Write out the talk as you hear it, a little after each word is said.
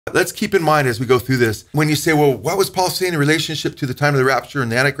Let's keep in mind as we go through this, when you say, well, what was Paul saying in relationship to the time of the rapture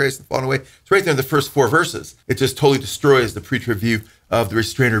and the Antichrist and falling away? It's right there in the first 4 verses. It just totally destroys the pre-trib view of the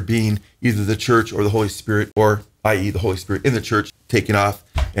restrainer being either the church or the Holy Spirit, or i.e. the Holy Spirit in the church taking off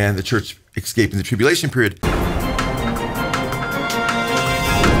and the church escaping the tribulation period.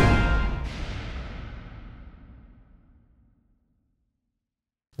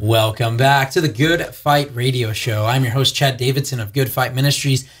 Welcome back to the Good Fight Radio Show. I'm your host, Chad Davidson of Good Fight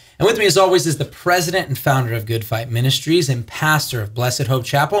Ministries. And with me, as always, is the president and founder of Good Fight Ministries and pastor of Blessed Hope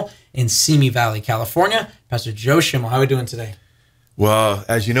Chapel in Simi Valley, California, Pastor Joe Schimmel. How are we doing today? Well,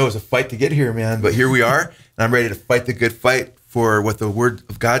 as you know, it's a fight to get here, man. But here we are, and I'm ready to fight the good fight for what the Word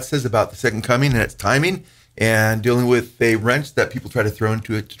of God says about the second coming and its timing, and dealing with a wrench that people try to throw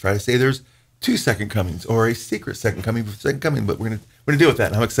into it to try to say there's 2 second comings or a secret second coming, but we're gonna deal with that,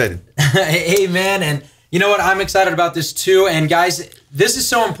 and I'm excited. Amen. And you know what? I'm excited about this too. And guys, this is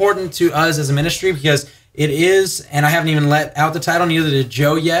so important to us as a ministry because it is, and I haven't even let out the title, neither did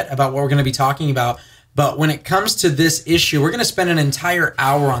Joe yet, about what we're going to be talking about. But when it comes to this issue, we're going to spend an entire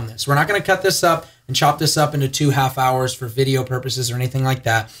hour on this. We're not going to cut this up and chop this up into 2 half hours for video purposes or anything like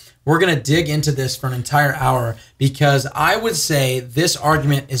that. We're going to dig into this for an entire hour because I would say this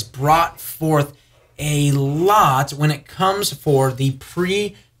argument is brought forth a lot when it comes for the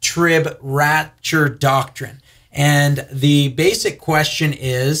pre-trib rapture doctrine. And the basic question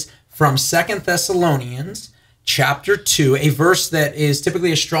is from 2 Thessalonians chapter 2, a verse that is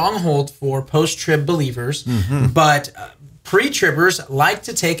typically a stronghold for post-trib believers, but pre-tribbers like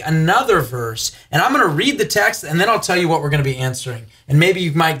to take another verse. And I'm going to read the text, and then I'll tell you what we're going to be answering. And maybe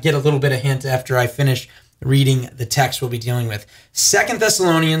you might get a little bit of hint after I finish reading the text we'll be dealing with. 2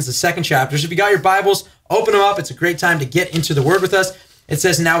 Thessalonians, the 2nd chapter. So if you got your Bibles, open them up. It's a great time to get into the Word with us. It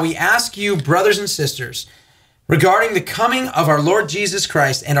says, "Now we ask you, brothers and sisters, regarding the coming of our Lord Jesus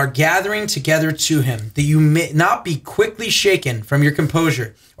Christ and our gathering together to him, that you may not be quickly shaken from your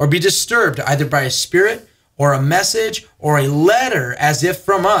composure, or be disturbed either by a spirit or a message or a letter as if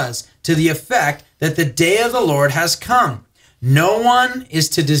from us, to the effect that the day of the Lord has come. No one is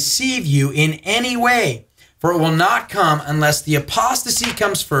to deceive you in any way, for it will not come unless the apostasy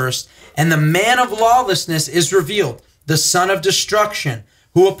comes first, and the man of lawlessness is revealed, the son of destruction,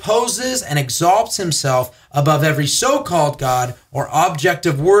 who opposes and exalts himself above every so-called God or object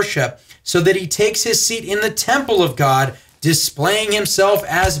of worship, so that he takes his seat in the temple of God, displaying himself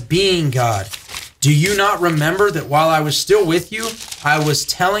as being God. Do you not remember that while I was still with you, I was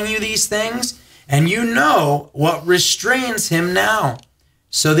telling you these things? And you know what restrains him now,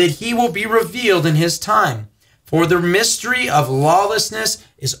 so that he will be revealed in his time. For the mystery of lawlessness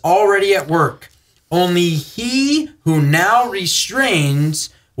is already at work. Only he who now restrains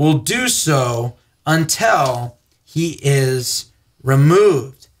will do so until he is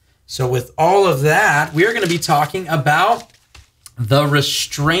removed." So with all of that, we are going to be talking about the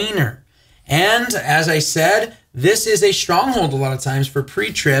restrainer. And as I said, this is a stronghold a lot of times for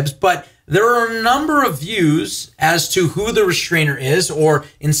pre-tribs, but there are a number of views as to who the restrainer is, or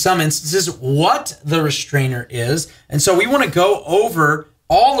in some instances, what the restrainer is. And so we want to go over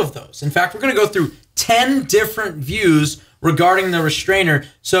all of those. In fact, we're going to go through 10 different views regarding the restrainer.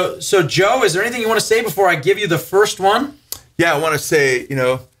 So Joe, is there anything you want to say before I give you the first one? Yeah, I want to say,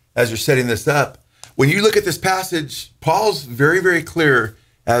 as you're setting this up, when you look at this passage, Paul's very, very clear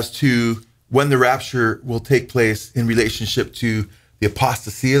as to when the rapture will take place in relationship to the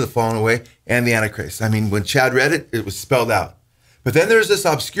apostasy, the falling away, and the Antichrist. I mean, when Chad read it, it was spelled out. But then there's this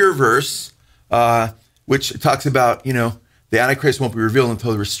obscure verse, which talks about, the Antichrist won't be revealed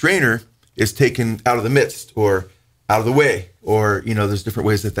until the restrainer is taken out of the midst or out of the way, or, there's different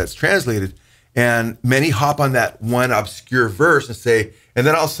ways that that's translated. And many hop on that one obscure verse and say, and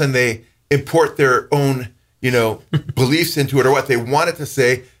then all of a sudden they import their own, beliefs into it, or what they want it to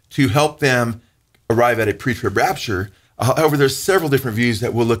say to help them arrive at a pre-trib rapture. However, there's several different views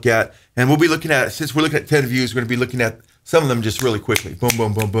that we'll look at, and we'll be looking at, since we're looking at 10 views, we're going to be looking at some of them just really quickly, boom,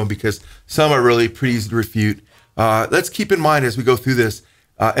 boom, boom, boom, because some are really pretty easy to refute. Let's keep in mind as we go through this,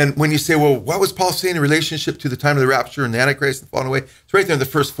 and when you say, well, what was Paul saying in relationship to the time of the rapture and the Antichrist and falling away? It's right there in the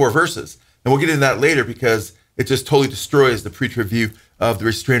first 4 verses, and we'll get into that later because it just totally destroys the pre-trib view of the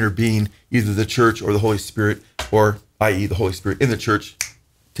restrainer being either the church or the Holy Spirit, or i.e. the Holy Spirit in the church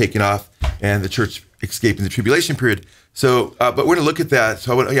taking off and the church escaping the tribulation period. So, but we're going to look at that.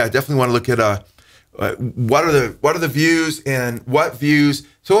 So, I definitely want to look at what are the views and what views.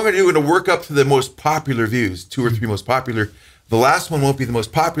 So, what we're going to do, we're going to work up to the most popular views, 2 or 3 most popular. The last one won't be the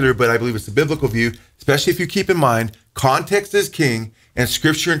most popular, but I believe it's the biblical view, especially if you keep in mind context is king and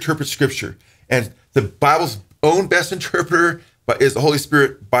Scripture interprets Scripture. And the Bible's own best interpreter but is the Holy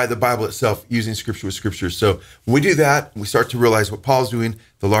Spirit by the Bible itself, using Scripture with Scripture. So when we do that, we start to realize what Paul's doing,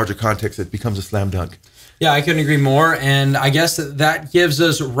 the larger context, it becomes a slam dunk. Yeah, I couldn't agree more. And I guess that gives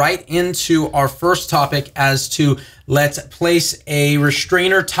us right into our first topic as to let's place a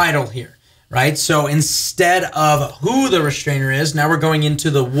restrainer title here, right? So instead of who the restrainer is, now we're going into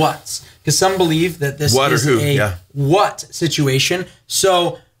the what's, because some believe that this is a what situation.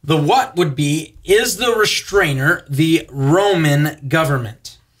 So the what would be, is the restrainer the Roman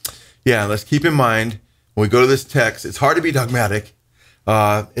government? Yeah, let's keep in mind, when we go to this text, it's hard to be dogmatic.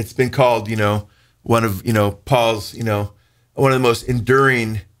 It's been called, one of, Paul's, one of the most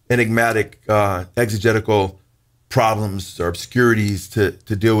enduring, enigmatic, exegetical problems or obscurities to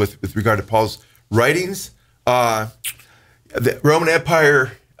deal with regard to Paul's writings. The Roman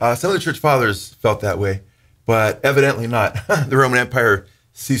Empire, some of the church fathers felt that way, but evidently not. The Roman Empire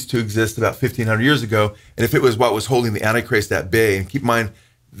ceased to exist about 1,500 years ago, and if it was what was holding the Antichrist at bay, and keep in mind,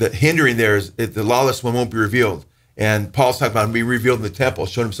 the hindering there is the lawless one won't be revealed. And Paul's talking about him being revealed in the temple,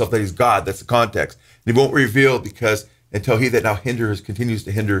 showing himself that he's God. That's the context. And he won't reveal because until he that now hinders continues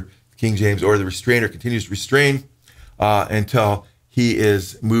to hinder, King James, or the restrainer continues to restrain until he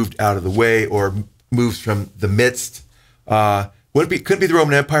is moved out of the way or moves from the midst. Couldn't be the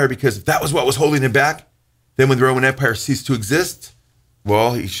Roman Empire, because if that was what was holding him back, then when the Roman Empire ceased to exist,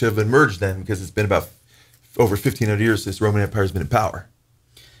 well, he should have emerged then, because it's been about over 1,500 years since the Roman Empire has been in power.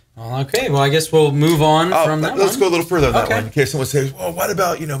 Okay, well, I guess we'll move on from that Let's go a little further on that Okay. one, in case someone says, well, what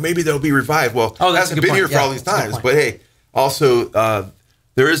about, maybe they'll be revived. Well, Oh, it that's a hasn't good been point. here for Yeah, all these that's a good times. point. But hey, also,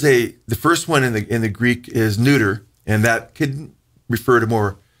 there is the first one in the Greek is neuter, and that could refer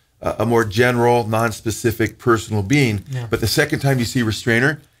to a more general, non-specific personal being. Yeah. But the second time you see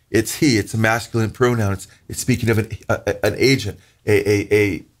restrainer, it's he. It's a masculine pronoun. It's speaking of an agent,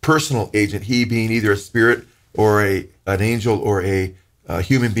 a personal agent. He being either a spirit or an angel or a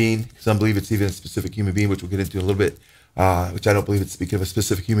human being. Some believe it's even a specific human being, which we'll get into in a little bit, which I don't believe it's speaking of a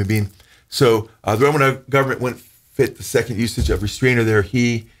specific human being. So the Roman government wouldn't fit the second usage of restrainer there.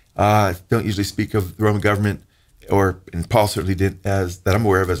 He don't usually speak of the Roman government, and Paul certainly didn't, as that I'm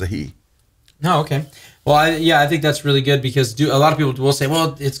aware of, as a he. No, okay. Well, I think that's really good, because a lot of people will say,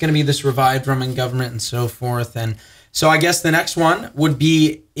 well, it's going to be this revived Roman government and so forth. And so I guess the next one would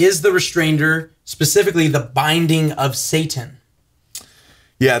be, is the restrainer specifically the binding of Satan?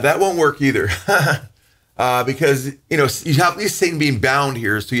 Yeah, that won't work either. Because, you have at least Satan being bound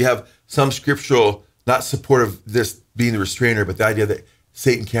here. So you have some scriptural, not support of this being the restrainer, but the idea that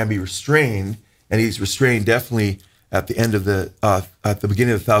Satan can be restrained, and he's restrained definitely at the end of at the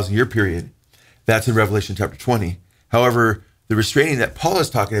beginning of the 1,000-year period. That's in Revelation chapter 20. However, the restraining that Paul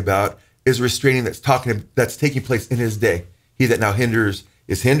is talking about is restraining that's taking place in his day. He that now hinders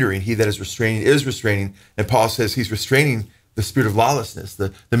is hindering. He that is restraining. And Paul says he's restraining the spirit of lawlessness,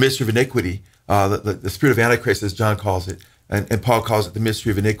 the mystery of iniquity, the spirit of Antichrist, as John calls it. And Paul calls it the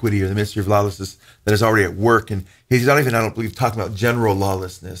mystery of iniquity, or the mystery of lawlessness that is already at work. And he's not even, I don't believe, talking about general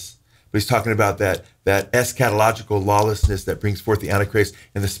lawlessness, but he's talking about that eschatological lawlessness that brings forth the Antichrist,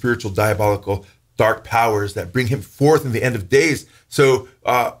 and the spiritual, diabolical, dark powers that bring him forth in the end of days. So,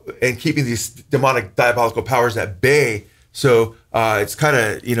 and keeping these demonic, diabolical powers at bay. So it's kind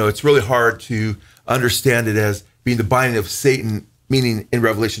of, it's really hard to understand it as being the binding of Satan, meaning in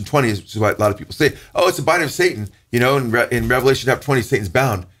Revelation 20, which is what a lot of people say, oh, it's a binding of Satan. In Revelation chapter 20, Satan's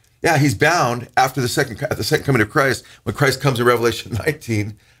bound. Yeah, he's bound at the second coming of Christ, when Christ comes in Revelation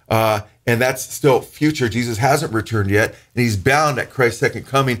 19. And that's still future. Jesus hasn't returned yet, and he's bound at Christ's second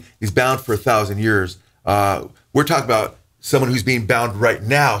coming. He's bound for 1,000 years. We're talking about someone who's being bound right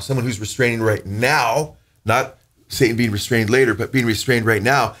now, someone who's restraining right now, not Satan being restrained later, but being restrained right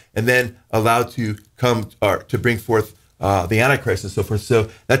now, and then allowed to come to bring forth the Antichrist and so forth. So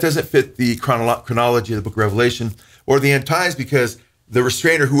that doesn't fit the chronology of the book of Revelation or the end times, because the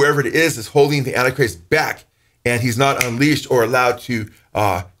restrainer, whoever it is holding the Antichrist back, and he's not unleashed or allowed to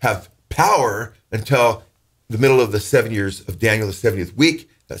have power until the middle of the 7 years of Daniel, the 70th week,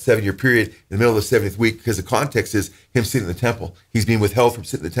 that 7-year period, in the middle of the 70th week, because the context is him sitting in the temple. He's being withheld from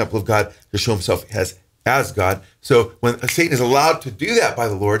sitting in the temple of God to show himself as God. So when Satan is allowed to do that by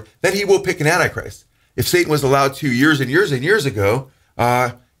the Lord, then he will pick an Antichrist. If Satan was allowed to years and years and years ago,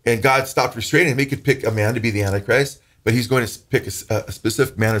 and God stopped restraining him, he could pick a man to be the Antichrist, but he's going to pick a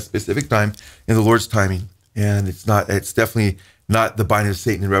specific man at a specific time in the Lord's timing. And it's definitely not the binding of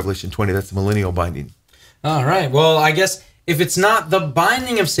Satan in Revelation 20. That's the millennial binding. All right. Well, I guess if it's not the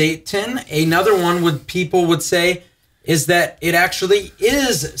binding of Satan, another one people would say is that it actually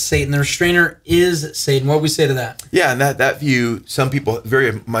is Satan. The restrainer is Satan. What would we say to that? Yeah, and that view, some people,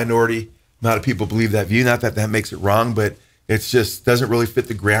 very minority amount of people believe that view. Not that makes it wrong, but It just doesn't really fit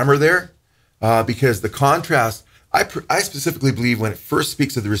the grammar there because the contrast, I specifically believe when it first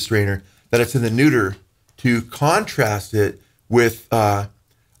speaks of the restrainer, that it's in the neuter to contrast it with, I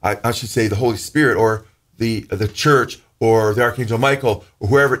should say, the Holy Spirit or the church or the Archangel Michael or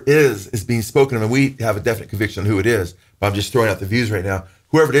whoever it is being spoken of. And we have a definite conviction on who it is, but I'm just throwing out the views right now.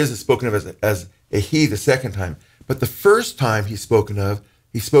 Whoever it is spoken of as a he the second time. But the first time he's spoken of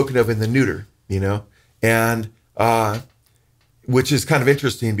in the neuter, and which is kind of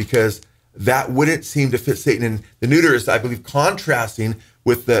interesting because that wouldn't seem to fit Satan. And the neuter is, I believe, contrasting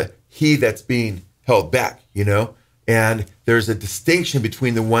with the he that's being held back, and there's a distinction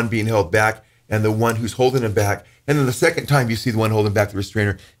between the one being held back and the one who's holding him back. And then the second time you see the one holding back the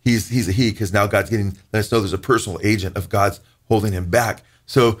restrainer, he's a he, because now God's letting us know there's a personal agent of God's holding him back.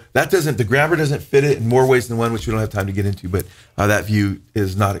 So the grammar doesn't fit it in more ways than one, which we don't have time to get into, but that view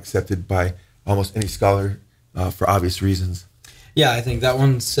is not accepted by almost any scholar for obvious reasons. Yeah, I think that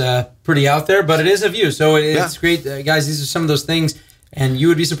one's pretty out there, but it is a view. So it's great. Guys, these are some of those things, and you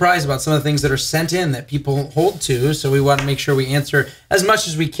would be surprised about some of the things that are sent in that people hold to. So we want to make sure we answer as much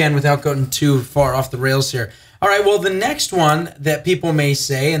as we can without going too far off the rails here. All right, well, the next one that people may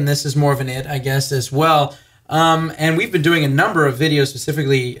say, and this is more of an I guess, as well, and we've been doing a number of videos,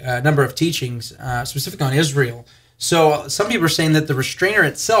 specifically a number of teachings, specific on Israel. So some people are saying that the restrainer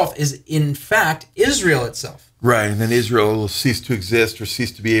itself is, in fact, Israel itself. Right, and then Israel will cease to exist or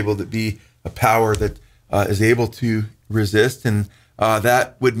cease to be able to be a power that is able to resist. And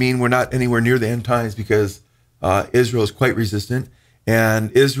that would mean we're not anywhere near the end times because Israel is quite resistant.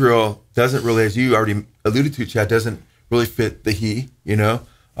 And Israel doesn't really, as you already alluded to, Chad, doesn't really fit the he,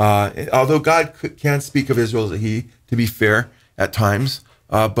 although God can speak of Israel as a he, to be fair, at times.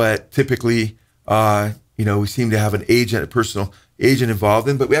 But typically, we seem to have an agent, a personal agent involved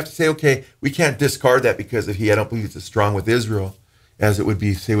in. But we have to say, okay, we can't discard that because of he. I don't believe it's as strong with Israel as it would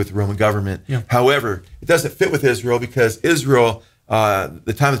be, say, with the Roman government. Yeah. However, it doesn't fit with Israel because Israel,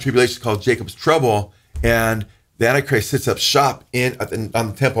 the time of the tribulation is called Jacob's trouble, and the Antichrist sits up shop on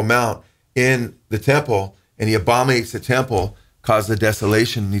the Temple Mount in the temple, and he abominates the temple, causes the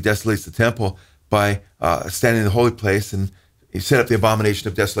desolation, and he desolates the temple by standing in the holy place, and he set up the abomination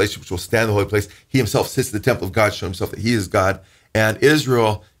of desolation, which will stand in the holy place. He himself sits in the temple of God, showing himself that he is God, and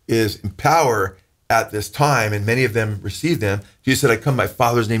Israel is in power at this time, and many of them receive them. Jesus said, I come in my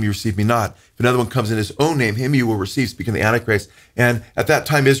Father's name, you receive me not. If another one comes in his own name, him you will receive, speaking of the Antichrist. And at that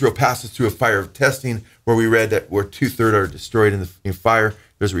time, Israel passes through a fire of testing, where we read that where 2/3 are destroyed in the fire.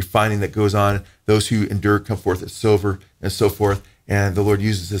 There's a refining that goes on. Those who endure come forth as silver and so forth. And the Lord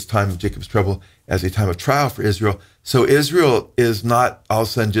uses this time of Jacob's trouble as a time of trial for Israel. So Israel is not all of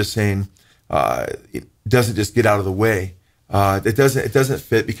a sudden just saying, it doesn't just get out of the way. It doesn't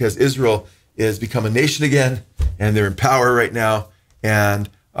fit because Israel is become a nation again, and they're in power right now. And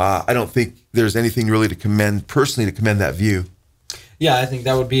I don't think there's anything really to commend that view. Yeah, I think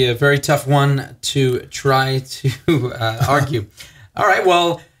that would be a very tough one to try to argue. All right,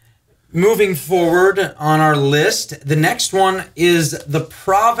 well, moving forward on our list, the next one is the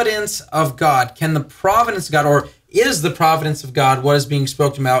providence of God. Can the providence of God, or is the providence of God what is being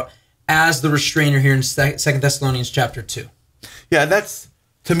spoken about as the restrainer here in 2 Thessalonians chapter 2? Yeah, that's,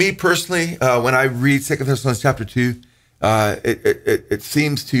 to me personally, when I read 2 Thessalonians chapter 2, it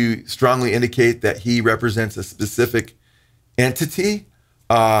seems to strongly indicate that he represents a specific entity.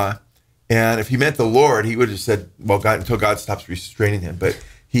 And if he meant the Lord, he would have said, well, God, until God stops restraining him. But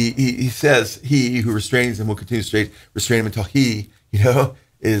he says, he who restrains him will continue to restrain him until he,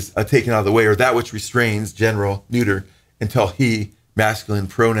 is taken out of the way, or that which restrains, general, neuter, until he, masculine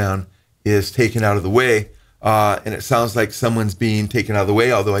pronoun, is taken out of the way. And it sounds like someone's being taken out of the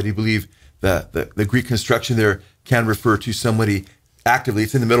way, although I do believe that the Greek construction there can refer to somebody actively.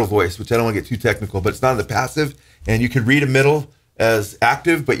 It's in the middle voice, which I don't want to get too technical, but it's not in the passive. And you can read a middle as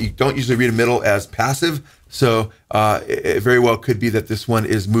active, but you don't usually read a middle as passive. So it very well could be that this one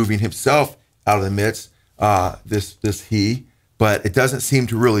is moving himself out of the midst, this he, but it doesn't seem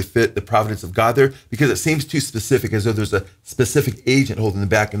to really fit the providence of God there because it seems too specific, as though there's a specific agent holding them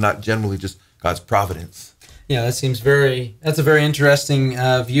back and not generally just God's providence. Yeah, that's a very interesting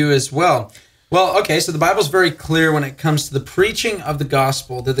view as well. Well, okay, so the Bible's very clear when it comes to the preaching of the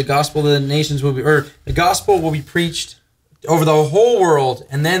gospel, that the gospel to the nations will be, or the gospel will be preached over the whole world,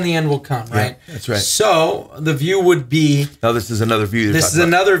 and then the end will come, right? Yeah, that's right. So the view would be... Now this is another view. This is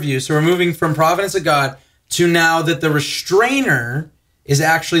another view. So we're moving from providence of God to now that the restrainer is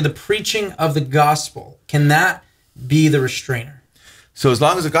actually the preaching of the gospel. Can that be the restrainer? So as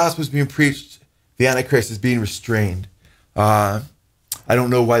long as the gospel is being preached, the Antichrist is being restrained. I don't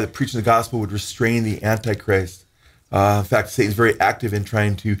know why the preaching of the gospel would restrain the Antichrist. In fact, Satan's very active in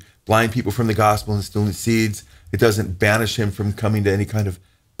trying to blind people from the gospel and instilling seeds. It doesn't banish him from coming to any kind of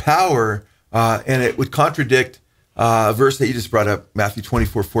power. And it would contradict a verse that you just brought up, Matthew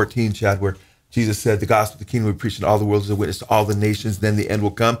 24:14, Chad, where Jesus said, the gospel of the kingdom will be preached in all the world as a witness to all the nations, then the end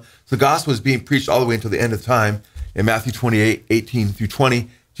will come. So the gospel is being preached all the way until the end of time. In Matthew 28:18-20,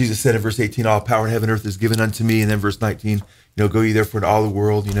 Jesus said in verse 18, all power in heaven and earth is given unto me. And then verse 19, go ye therefore into all the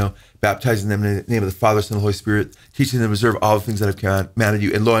world, baptizing them in the name of the Father, Son, and the Holy Spirit, teaching them to observe all the things that I've commanded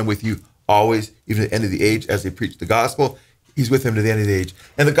you. And lo, I'm with you always, even at the end of the age, as they preach the gospel. He's with them to the end of the age.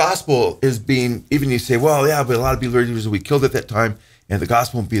 And the gospel is being, even you say, well, yeah, but a lot of believers will be killed at that time, and the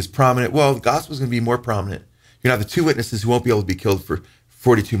gospel won't be as prominent. Well, the gospel is going to be more prominent. You're going to have the two witnesses who won't be able to be killed for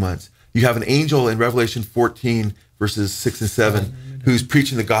 42 months. You have an angel in Revelation 14, verses 6 and 7, who's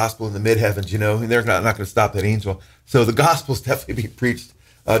preaching the gospel in the mid-heavens, and they're not going to stop that angel. So the gospel is definitely being preached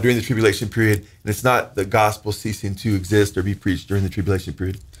during the tribulation period, and it's not the gospel ceasing to exist or be preached during the tribulation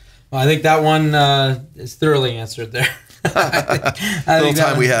period. Well, I think that one is thoroughly answered there. I think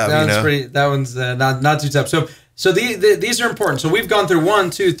time we have, that one's not too tough. So these are important. So we've gone through 1,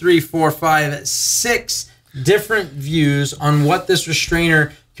 2, 3, 4, 5, 6 different views on what this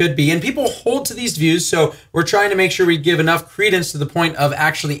restrainer could be, and people hold to these views. So we're trying to make sure we give enough credence to the point of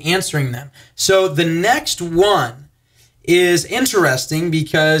actually answering them. So the next one is interesting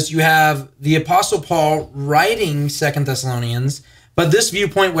because you have the Apostle Paul writing 2 Thessalonians, but this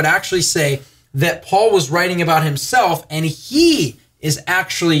viewpoint would actually say that Paul was writing about himself, and he is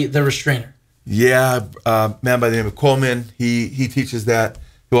actually the restrainer. Yeah, a man by the name of Coleman, he teaches that.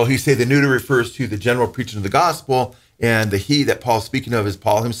 Well, he say the neuter refers to the general preaching of the gospel, and the he that Paul's speaking of is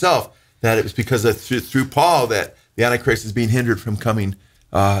Paul himself. That it was because of through Paul that the Antichrist is being hindered from coming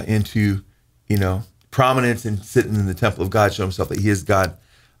into prominence and sitting in the temple of God, showing himself that he is God.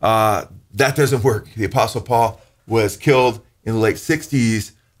 That doesn't work. The Apostle Paul was killed in the late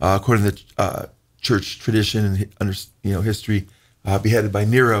 60s. According to church tradition and history, beheaded by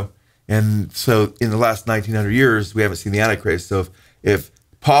Nero. And so in the last 1900 years, we haven't seen the Antichrist. So if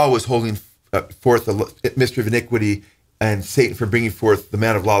Paul was holding forth the mystery of iniquity and Satan for bringing forth the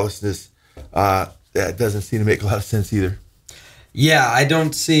man of lawlessness, that doesn't seem to make a lot of sense either. Yeah, I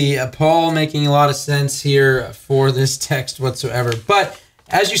don't see Paul making a lot of sense here for this text whatsoever. But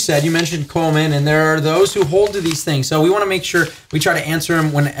as you said, you mentioned Coleman, and there are those who hold to these things. So we want to make sure we try to answer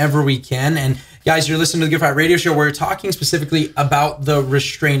them whenever we can. And guys, you're listening to the Good Fight Radio Show, where we're talking specifically about the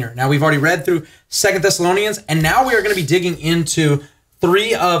restrainer. Now, we've already read through 2 Thessalonians, and now we are going to be digging into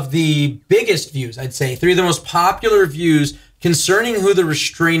 3 of the biggest views, I'd say, 3 of the most popular views concerning who the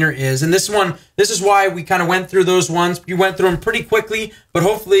restrainer is. And this is why we kind of went through those ones. You went through them pretty quickly, but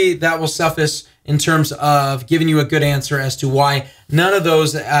hopefully that will suffice in terms of giving you a good answer as to why none of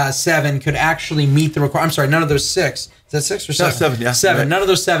those 7 could actually meet the requirement. I'm sorry, none of those 6. Is that 6 or 7? No, 7, yeah. 7. Right. None of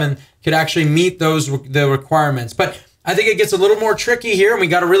those 7 could actually meet the requirements. But I think it gets a little more tricky here, and we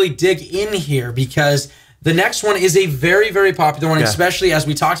got to really dig in here because the next one is a very, very popular one, especially as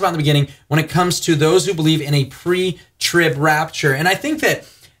we talked about in the beginning, when it comes to those who believe in a pre-trib rapture. And I think that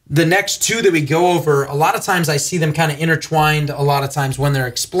the next 2 that we go over, a lot of times I see them kind of intertwined a lot of times when they're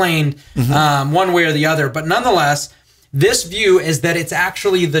explained one way or the other. But nonetheless, this view is that it's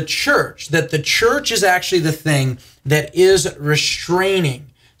actually the church, that the church is actually the thing that is restraining.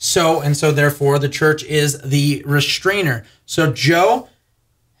 So therefore, the church is the restrainer. So, Joe,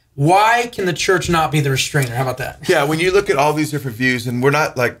 why can the church not be the restrainer? How about that? Yeah, when you look at all these different views, and we're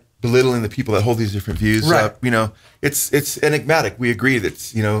not like belittling the people that hold these different views, right? It's enigmatic. We agree that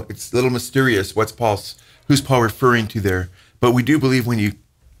it's a little mysterious. Who's Paul referring to there? But we do believe when you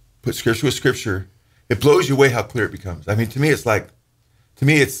put scripture with scripture, it blows you away how clear it becomes. I mean, to me,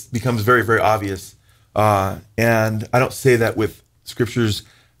 it becomes very, very obvious. And I don't say that with scriptures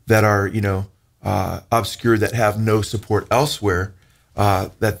that are obscure, that have no support elsewhere.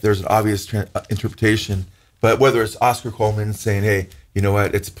 That there's an obvious interpretation, but whether it's Oscar Coleman saying, "Hey, you know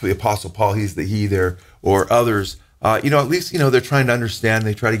what? It's the Apostle Paul; he's the he there," or others, at least they're trying to understand.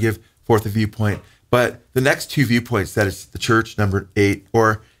 They try to give forth a viewpoint. But the next 2 viewpoints, that is the church, number 8,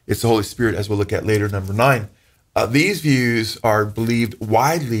 or it's the Holy Spirit, as we'll look at later, number 9. These views are believed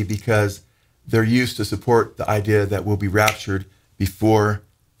widely because they're used to support the idea that we'll be raptured before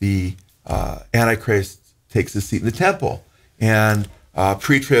the Antichrist takes his seat in the temple, and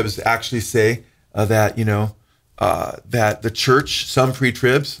pre-tribs actually say that that the church, some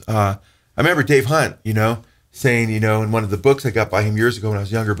pre-tribs. I remember Dave Hunt, saying, in one of the books I got by him years ago when I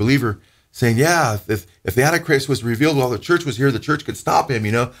was a younger believer, saying, yeah, if the Antichrist was revealed while the church was here, the church could stop him.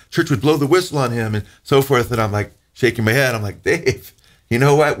 Church would blow the whistle on him and so forth. And I'm like shaking my head. I'm like, Dave, you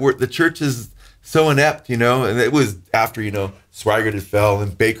know what? The church is so inept, and it was after, Swigert had fell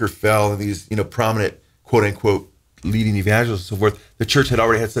and Baker fell and these, prominent quote unquote leading evangelists and so forth. The church had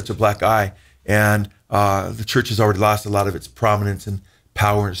already had such a black eye, and the church has already lost a lot of its prominence and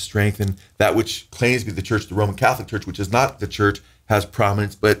power and strength, and that which claims to be the church, the Roman Catholic Church, which is not the church, has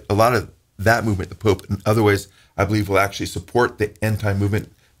prominence. But a lot of that movement, the Pope in other ways, I believe will actually support the end time movement.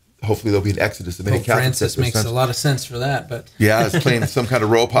 Hopefully there'll be an exodus of many Pope Catholics. Francis makes a lot of sense for that, but yeah, it's playing some kind of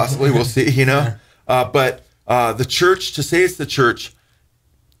role possibly. We'll see, But the church, to say it's the church,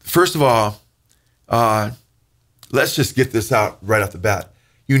 first of all, let's just get this out right off the bat.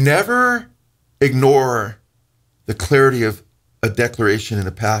 You never ignore the clarity of a declaration in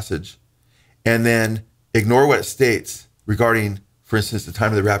a passage and then ignore what it states regarding, for instance, the time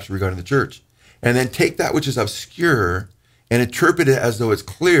of the rapture regarding the church, and then take that which is obscure and interpret it as though it's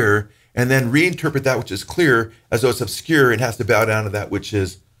clear, and then reinterpret that which is clear as though it's obscure and has to bow down to that which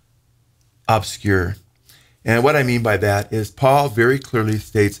is obscure. And what I mean by that is Paul very clearly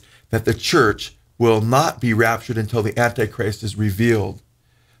states that the church will not be raptured until the Antichrist is revealed.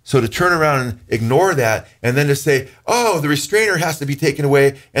 So to turn around and ignore that and then to say, oh, the restrainer has to be taken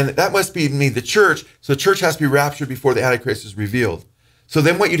away, and that must be mean the church, so the church has to be raptured before the Antichrist is revealed. So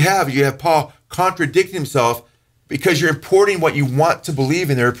then what you have Paul contradicting himself, because you're importing what you want to believe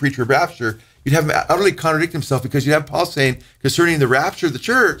in there, a preacher of rapture. You'd have him utterly contradict himself, because you'd have Paul saying concerning the rapture of the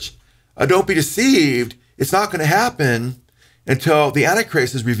church, don't be deceived. It's not going to happen until the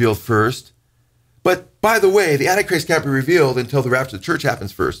Antichrist is revealed first. But by the way, the Antichrist can't be revealed until the rapture of the church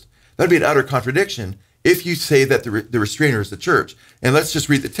happens first. That'd be an utter contradiction if you say that the restrainer is the church. And let's just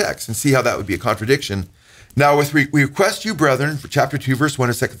read the text and see how that would be a contradiction. Now, we request you, brethren, for chapter 2, verse 1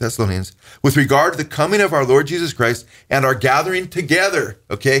 of 2 Thessalonians, with regard to the coming of our Lord Jesus Christ and our gathering together,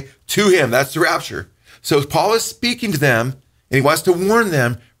 to him. That's the rapture. So Paul is speaking to them, and he wants to warn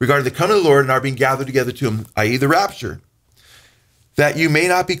them regarding the coming of the Lord and our being gathered together to him, i.e. the rapture, that you may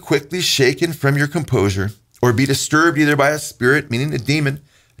not be quickly shaken from your composure or be disturbed either by a spirit, meaning a demon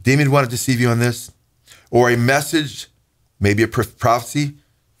would want to deceive you on this, or a message, maybe a prophecy,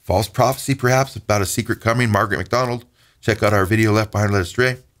 false prophecy perhaps, about a secret coming. Margaret MacDonald, check out our video, Left Behind, Led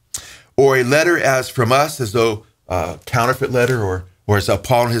Astray. Or a letter as from us, as though a counterfeit letter, or as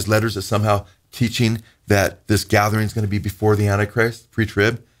Paul in his letters is somehow teaching that this gathering is going to be before the Antichrist,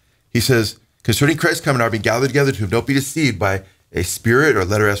 pre-trib. He says, concerning Christ's coming, are being gathered together to him. Don't be deceived by a spirit or a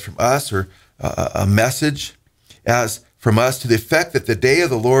letter as from us, or a message as from us, to the effect that the day of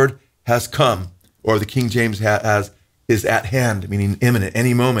the Lord has come, or the King James has is at hand, meaning imminent,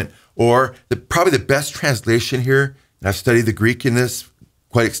 any moment. Or probably the best translation here, and I've studied the Greek in this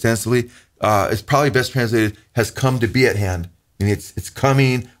quite extensively, it's probably best translated, has come to be at hand. Meaning it's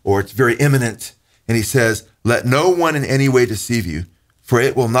coming, or it's very imminent. And he says, let no one in any way deceive you, for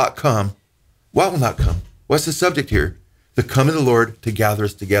it will not come. What will not come? What's the subject here? The coming of the Lord to gather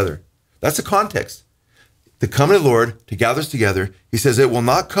us together. That's the context. The coming of the Lord to gather us together. He says it will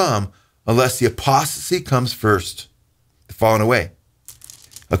not come unless the apostasy comes first, the falling away.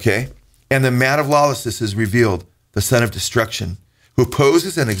 And the man of lawlessness is revealed, the son of destruction, who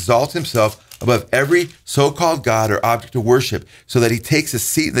opposes and exalts himself above every so-called God or object of worship, so that he takes a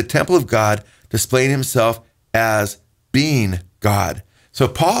seat in the temple of God, displaying himself as being God. So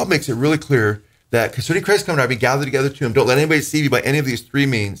Paul makes it really clear that concerning Christ coming, I'll be gathered together to him. Don't let anybody deceive you by any of these three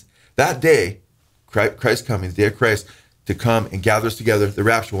means. That day, Christ coming, the day of Christ, to come and gather us together, the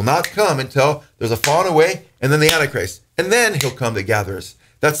rapture will not come until there's a falling away and then the Antichrist. And then he'll come to gather us.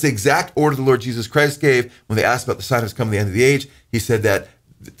 That's the exact order the Lord Jesus Christ gave when they asked about the sign of his coming, the end of the age. He said that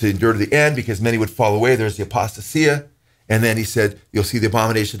to endure to the end, because many would fall away. There's the apostasia. And then he said, you'll see the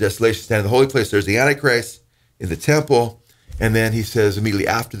abomination of desolation stand in the holy place. There's the Antichrist in the temple. And then he says immediately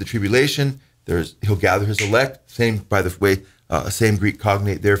after the tribulation, he'll gather his elect. Same, by the way, same Greek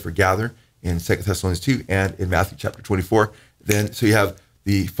cognate there for gather in 2 Thessalonians 2 and in Matthew chapter 24. Then, so you have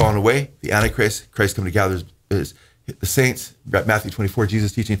the fallen away, the Antichrist, Christ coming to gather the saints, Matthew 24,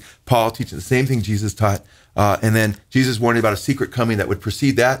 Jesus teaching, Paul teaching the same thing Jesus taught. And then Jesus warning about a secret coming that would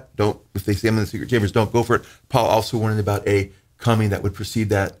precede that. If they say I'm in the secret chambers, don't go for it. Paul also warning about a coming that would precede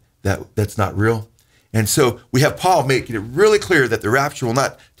that's not real. And so we have Paul making it really clear that the rapture will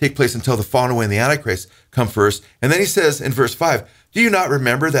not take place until the fallen away and the Antichrist come first. And then he says in verse 5, do you not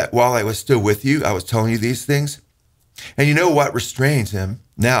remember that while I was still with you, I was telling you these things? And you know what restrains him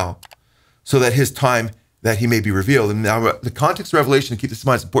now, so that his time that he may be revealed. And now the context of Revelation, keep this in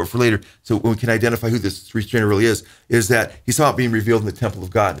mind, it's important for later, so we can identify who this restrainer really is that he's talking about being revealed in the temple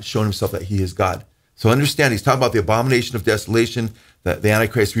of God, showing himself that he is God. So understand, he's talking about the abomination of desolation, the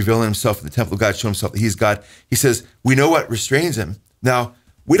Antichrist revealing himself in the temple of God, showing himself that he's God. He says, we know what restrains him. Now,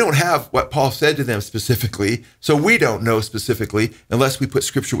 we don't have what Paul said to them specifically, so we don't know specifically unless we put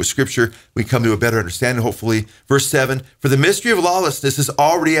Scripture with Scripture. We come to a better understanding, hopefully. Verse 7, for the mystery of lawlessness is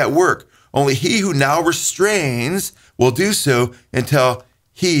already at work. Only he who now restrains will do so until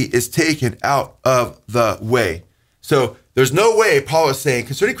he is taken out of the way. So there's no way, Paul is saying,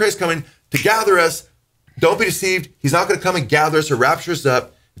 concerning Christ coming to gather us, don't be deceived. He's not going to come and gather us or rapture us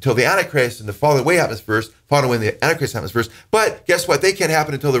up until the Antichrist and the falling away happens first, falling away and the Antichrist happens first. But guess what? They can't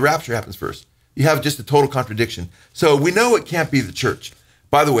happen until the rapture happens first. You have just a total contradiction. So we know it can't be the church.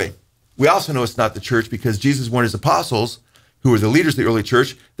 By the way, we also know it's not the church because Jesus warned his apostles, who were the leaders of the early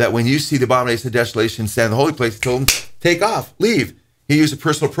church, that when you see the abomination of desolation stand in the holy place, he told them, take off, leave. He used a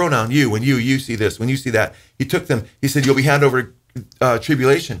personal pronoun, you. When you see this, when you see that. He took them. He said, you'll be handed over to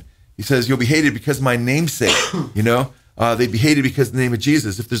tribulation. He says, you'll be hated because of my name's sake, you know. They'd be hated because of the name of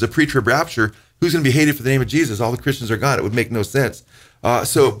Jesus. If there's a pre-trib rapture, who's going to be hated for the name of Jesus? All the Christians are gone. It would make no sense.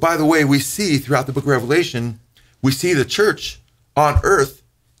 So, by the way, we see throughout the book of Revelation, we see the church on earth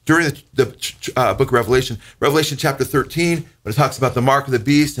during the book of Revelation. Revelation chapter 13, when it talks about the mark of the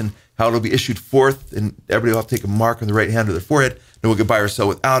beast and how it'll be issued forth, and everybody will have to take a mark on the right hand of their forehead. No one could buy or sell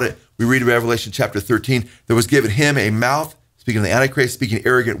without it. We read in Revelation chapter 13, there was given him a mouth, speaking of the Antichrist, speaking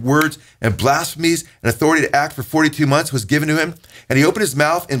arrogant words and blasphemies, and authority to act for 42 months was given to him. And he opened his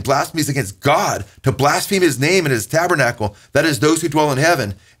mouth in blasphemies against God, to blaspheme his name and his tabernacle, that is, those who dwell in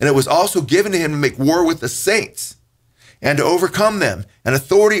heaven. And it was also given to him to make war with the saints and to overcome them. And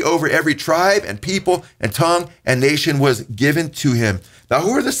authority over every tribe and people and tongue and nation was given to him. Now,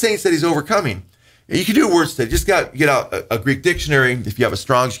 who are the saints that he's overcoming? You can do a word study. Just get out a Greek dictionary. If you have a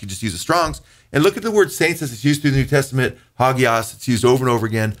Strong's, you can just use a Strong's. And look at the word saints as it's used through the New Testament. Hagios, it's used over and over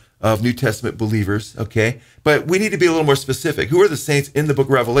again of New Testament believers, okay? But we need to be a little more specific. Who are the saints in the book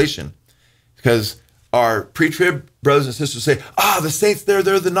of Revelation? Because our pre-trib brothers and sisters say, the saints, they're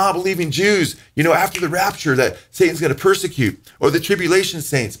the non-believing Jews, you know, after the rapture that Satan's going to persecute, or the tribulation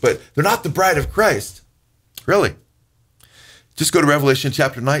saints, but they're not the bride of Christ. Really? Just go to Revelation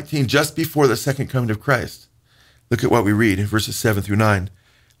chapter 19, just before the second coming of Christ. Look at what we read in verses 7 through 9.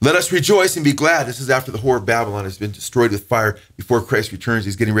 Let us rejoice and be glad. This is after the whore of Babylon has been destroyed with fire before Christ returns.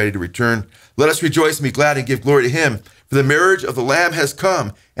 He's getting ready to return. Let us rejoice and be glad and give glory to him. For the marriage of the Lamb has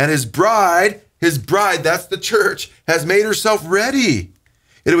come, and his bride, that's the church, has made herself ready.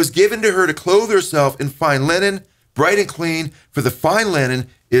 And it was given to her to clothe herself in fine linen, bright and clean, for the fine linen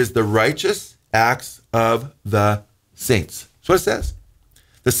is the righteous acts of the saints. That's what it says.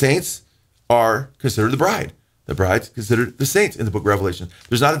 The saints are considered the bride. The bride's considered the saints in the book of Revelation.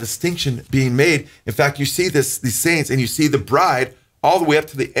 There's not a distinction being made. In fact, you see these saints and you see the bride all the way up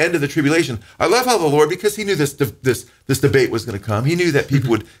to the end of the tribulation. I love how the Lord, because he knew this debate was going to come, he knew that people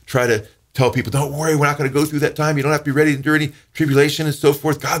would try to tell people, don't worry, we're not going to go through that time. You don't have to be ready to endure any tribulation and so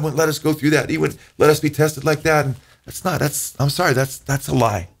forth. God wouldn't let us go through that. He wouldn't let us be tested like that. And I'm sorry, that's a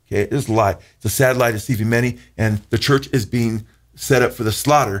lie. Okay, it is a lie. It's a sad lie deceiving many, and the church is being set up for the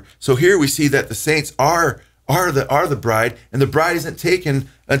slaughter. So here we see that the saints are the bride, and the bride isn't taken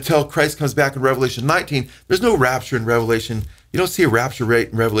until Christ comes back in Revelation 19. There's no rapture in Revelation. You don't see a rapture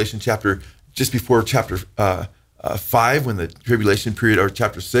rate in Revelation just before chapter 5 when the tribulation period, or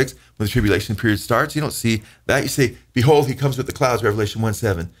chapter 6 when the tribulation period starts. You don't see that. You say, behold, he comes with the clouds, Revelation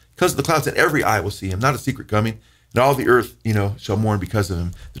 1:7. He comes with the clouds, and every eye will see him, not a secret coming. And all the earth, shall mourn because of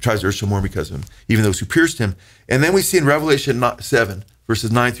him. The tribes of earth shall mourn because of him, even those who pierced him. And then we see in Revelation 7,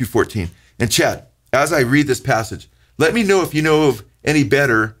 verses 9 through 14. And Chad, as I read this passage, let me know if you know of any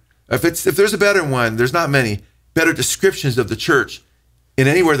better, if there's a better one, there's not many, better descriptions of the church in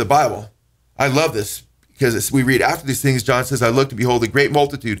anywhere in the Bible. I love this because as we read, after these things, John says, I looked and behold a great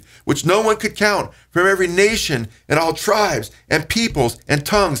multitude, which no one could count, from every nation and all tribes and peoples and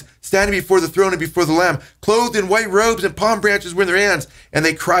tongues, standing before the throne and before the Lamb, clothed in white robes, and palm branches were in their hands. And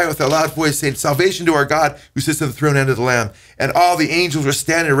they cry with a loud voice, saying, salvation to our God who sits on the throne and to the Lamb. And all the angels were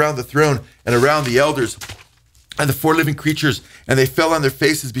standing around the throne and around the elders and the four living creatures, and they fell on their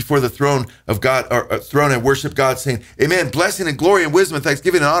faces before the throne of God, or throne, and worshiped God, saying, Amen. Blessing and glory and wisdom and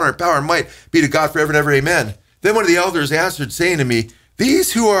thanksgiving and honor and power and might be to God forever and ever. Amen. Then one of the elders answered, saying to me,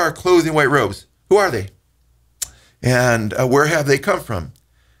 these who are clothed in white robes, who are they? And where have they come from?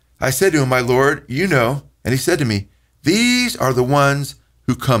 I said to him, my Lord, you know. And he said to me, these are the ones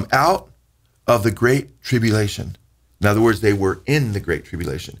who come out of the great tribulation. In other words, they were in the great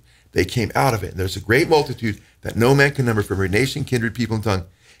tribulation. They came out of it. And there's a great multitude that no man can number, from every nation, kindred, people, and tongue.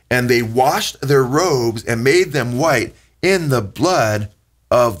 And they washed their robes and made them white in the blood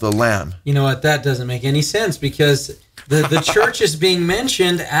of the Lamb. You know what? That doesn't make any sense, because the church is being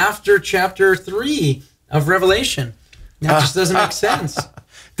mentioned after chapter 3 of Revelation. That just doesn't make sense.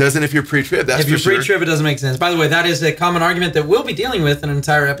 Doesn't if you're pre-trib, that's if you're for sure. pre-trib, it doesn't make sense. By the way, that is a common argument that we'll be dealing with in an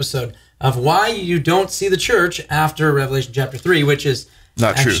entire episode of why you don't see the church after Revelation chapter 3, which is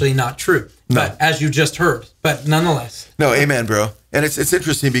not true. No. But as you just heard. But nonetheless. No, amen, bro. And it's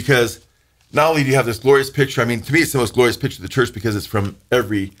interesting because not only do you have this glorious picture, I mean, to me, it's the most glorious picture of the church because it's from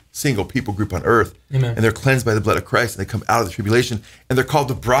every single people group on earth. Amen. And they're cleansed by the blood of Christ, and they come out of the tribulation, and they're called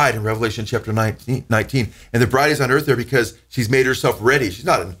the bride in Revelation chapter 19. And the bride is on earth there because she's made herself ready. She's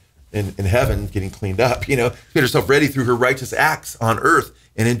not in heaven getting cleaned up, She made herself ready through her righteous acts on earth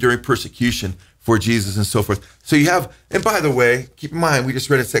and enduring persecution for Jesus and so forth. So you have, and by the way, keep in mind, we just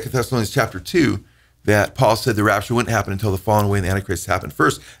read in 2 Thessalonians chapter 2 that Paul said the rapture wouldn't happen until the falling away and the Antichrist happened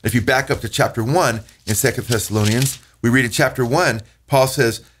first. And if you back up to chapter 1 in 2 Thessalonians, we read in chapter 1, Paul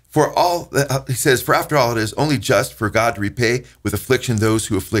says, for after all, it is only just for God to repay with affliction those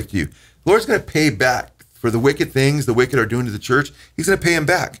who afflict you. The Lord's going to pay back for the wicked things the wicked are doing to the church. He's going to pay them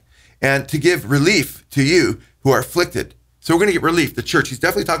back. And to give relief to you who are afflicted. So we're going to get relief. The church, he's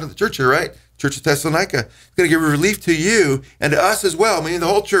definitely talking to the church here, right? Church of Thessalonica. He's going to give relief to you and to us as well, meaning the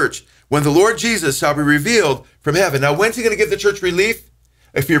whole church, when the Lord Jesus shall be revealed from heaven. Now, when's he going to give the church relief?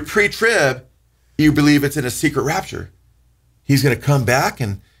 If you're pre-trib, you believe it's in a secret rapture. He's going to come back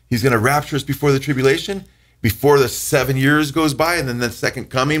and he's going to rapture us before the tribulation, before the 7 years goes by, and then the second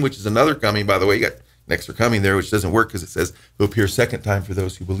coming, which is another coming, by the way. You got an extra coming there, which doesn't work because it says he'll appear a second time for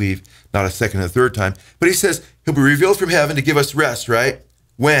those who believe, not a second and a third time. But he says he'll be revealed from heaven to give us rest, right?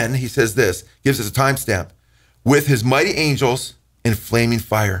 When, he says this, gives us a timestamp, with his mighty angels in flaming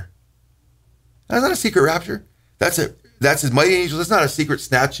fire. That's not a secret rapture. That's his mighty angels. That's not a secret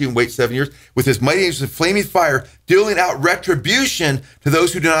snatch you and wait 7 years. With his mighty angels in flaming fire, dealing out retribution to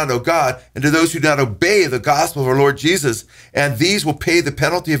those who do not know God and to those who do not obey the gospel of our Lord Jesus. And these will pay the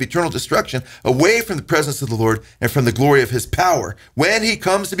penalty of eternal destruction away from the presence of the Lord and from the glory of his power when he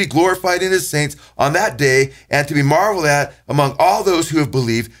comes to be glorified in his saints on that day and to be marveled at among all those who have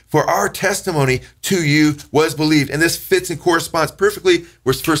believed. For our testimony to you was believed. And this fits and corresponds perfectly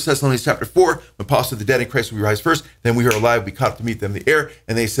with 1 Thessalonians chapter 4, when Paul said the dead in Christ will rise first, then we are alive, we caught up to meet them in the air.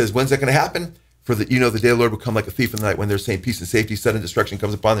 And then he says, when's that going to happen? For the day of the Lord will come like a thief in the night, when they're saying peace and safety, sudden destruction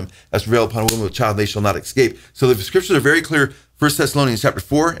comes upon them, as prevail upon a woman with a child, and they shall not escape. So the scriptures are very clear. 1 Thessalonians chapter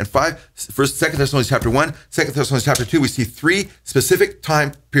 4 and 5, 2 Thessalonians chapter 1, 2 Thessalonians chapter 2, we see three specific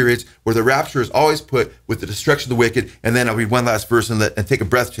time periods where the rapture is always put with the destruction of the wicked. And then I'll read one last verse and take a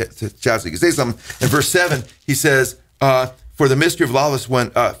breath, Chad, so you can say something. In verse 7, he says, for the mystery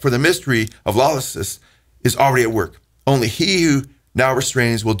of lawlessness is already at work. Only he who now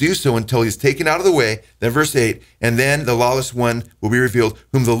restrains will do so until he's taken out of the way. Then verse 8, and then the lawless one will be revealed,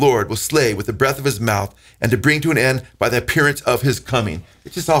 whom the Lord will slay with the breath of his mouth, and to bring to an end by the appearance of his coming.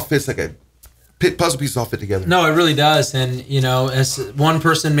 It just all fits like a puzzle pieces all fit together. No, it really does. And, as one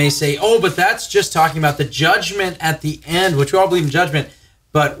person may say, oh, but that's just talking about the judgment at the end, which we all believe in judgment.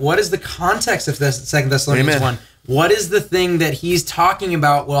 But what is the context of this 2 Thessalonians 1? What is the thing that he's talking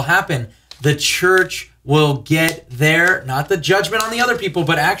about will happen? The church will get there, not the judgment on the other people,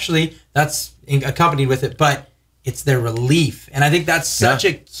 but actually that's accompanied with it, but it's their relief. And I think that's such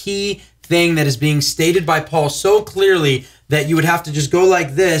a key thing that is being stated by Paul so clearly that you would have to just go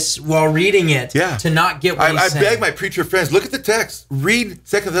like this while reading it to not get what he's saying. I beg my preacher friends, look at the text. Read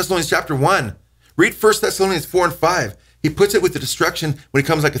 2 Thessalonians chapter 1. Read 1 Thessalonians 4 and 5. He puts it with the destruction when he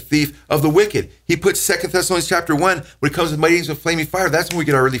comes like a thief of the wicked. He puts 2 Thessalonians chapter 1 when he comes with mighty angels of flaming fire. That's when we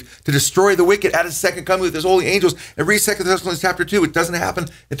get our relief. To destroy the wicked at his second coming with his holy angels. And read 2 Thessalonians chapter 2. It doesn't happen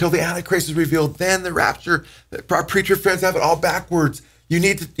until the Antichrist is revealed. Then the rapture. Our preacher friends have it all backwards. You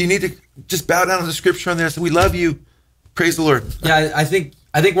need to just bow down to the scripture on there and say, we love you. Praise the Lord. Yeah, I think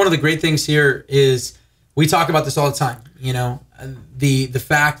one of the great things here is we talk about this all the time. The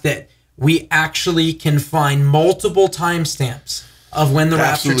fact that we actually can find multiple timestamps of when the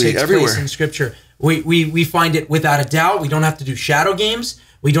rapture takes place in Scripture. We find it without a doubt. We don't have to do shadow games.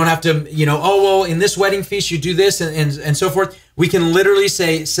 We don't have to, in this wedding feast you do this and so forth. We can literally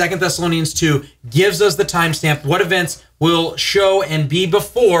say 2 Thessalonians 2 gives us the timestamp, what events will show and be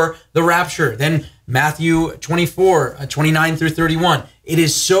before the rapture. Then Matthew 24, 29 through 31. It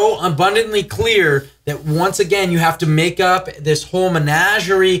is so abundantly clear that once again you have to make up this whole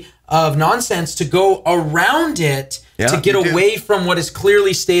menagerie of nonsense to go around it to get away from what is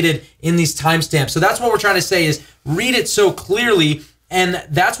clearly stated in these timestamps. So that's what we're trying to say is read it so clearly, and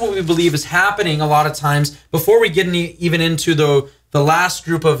that's what we believe is happening a lot of times before we get even into the last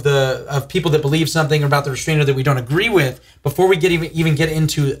group of people that believe something about the restrainer that we don't agree with. Before we even get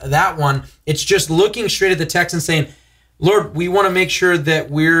into that one, it's just looking straight at the text and saying, Lord, we want to make sure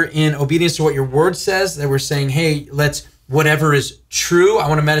that we're in obedience to what your word says, that we're saying, hey, let's whatever is true. I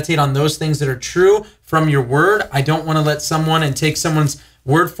want to meditate on those things that are true from your word. I don't want to let someone and take someone's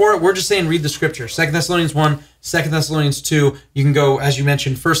word for it. We're just saying read the scripture. 2 Thessalonians 1, 2 Thessalonians 2. You can go, as you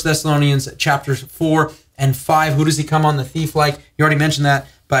mentioned, 1 Thessalonians chapters 4 and 5. Who does he come on the thief like? You already mentioned that.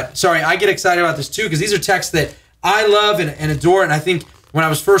 But sorry, I get excited about this too because these are texts that I love and adore. And I think when I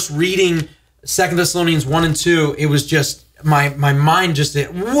was first reading 2 Thessalonians 1 and 2, it was just, my mind just,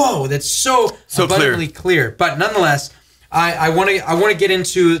 whoa, that's so abundantly clear. But nonetheless, I want to get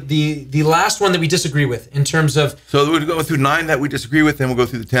into the last one that we disagree with in terms of. So we'll go through 9 that we disagree with, then we'll go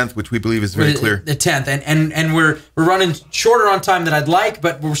through the 10th, which we believe is very clear. The 10th, and we're running shorter on time than I'd like,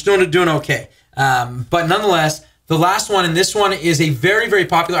 but we're still doing okay. But nonetheless, the last one, and this one is a very, very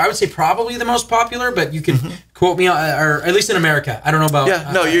popular. I would say probably the most popular, but you can quote me, or at least in America. I don't know about.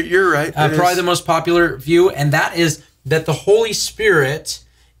 Yeah, no, you're right. Probably the most popular view, and that is that the Holy Spirit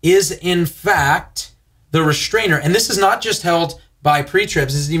is in fact the restrainer. And this is not just held by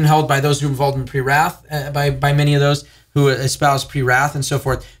pre-tribs. This is even held by those who are involved in pre-wrath, by many of those who espouse pre-wrath and so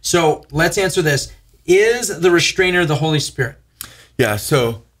forth. So let's answer this. Is the restrainer the Holy Spirit? Yeah,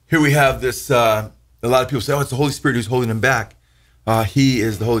 so here we have this, a lot of people say, oh, it's the Holy Spirit who's holding him back. He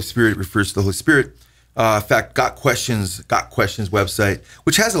is the Holy Spirit. It refers to the Holy Spirit. In fact, Got Questions website,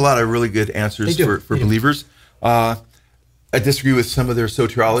 which has a lot of really good answers for believers. I disagree with some of their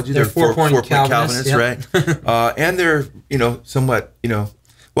soteriology. They're four-point Calvinists, right? And they're, somewhat,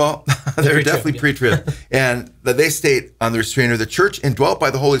 well, they're definitely pre-trib. And they state on the restrainer, the church indwelt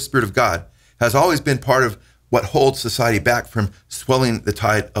by the Holy Spirit of God has always been part of what holds society back from swelling the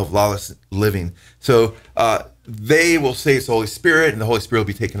tide of lawless living. So they will say it's the Holy Spirit, and the Holy Spirit will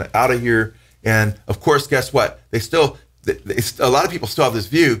be taken out of here. And of course, guess what? A lot of people still have this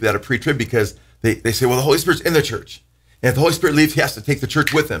view that are pre-trib because they say, well, the Holy Spirit's in the church. And if the Holy Spirit leaves, he has to take the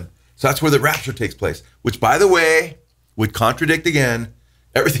church with him. So that's where the rapture takes place, which, by the way, would contradict again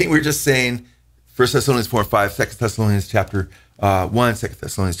everything we were just saying. 1 Thessalonians 4 and 5, 2 Thessalonians chapter 1, 2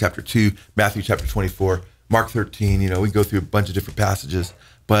 Thessalonians chapter 2, Matthew chapter 24, Mark 13. We can go through a bunch of different passages,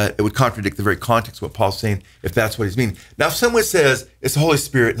 but it would contradict the very context of what Paul's saying if that's what he's meaning. Now, if someone says it's the Holy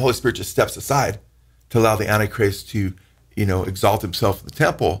Spirit, and the Holy Spirit just steps aside to allow the Antichrist to, exalt himself in the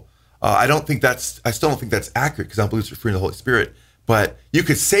temple, I still don't think that's accurate because I don't believe it's referring to the Holy Spirit. But you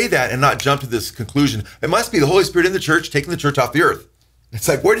could say that and not jump to this conclusion. It must be the Holy Spirit in the church taking the church off the earth. It's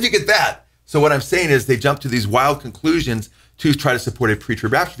like, where did you get that? So what I'm saying is they jump to these wild conclusions to try to support a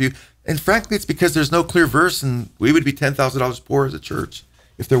pre-trib rapture view. And frankly, it's because there's no clear verse, and we would be $10,000 poor as a church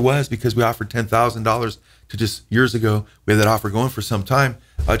if there was, because we offered $10,000 to just years ago. We had that offer going for some time,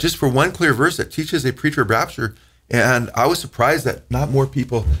 just for one clear verse that teaches a pre-trib rapture. And I was surprised that not more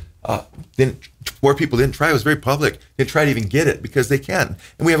people didn't try. It was very public. Didn't try to even get it because they can.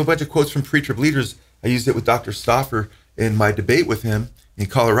 And we have a bunch of quotes from pre-trib leaders. I used it with Dr. Stauffer in my debate with him in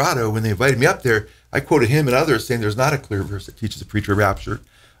Colorado when they invited me up there. I quoted him and others saying there's not a clear verse that teaches a pre-trib rapture.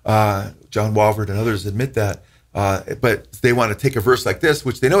 John Walford and others admit that. But they want to take a verse like this,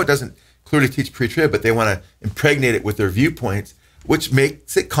 which they know it doesn't clearly teach pre-trib, but they want to impregnate it with their viewpoints, which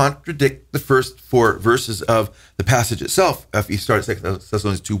makes it contradict the first 4 verses of the passage itself, if you start at 2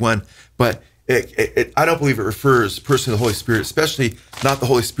 Thessalonians 2:1. But I don't believe it refers personally to the Holy Spirit, especially not the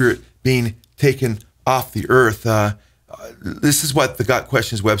Holy Spirit being taken off the earth. This is what the Got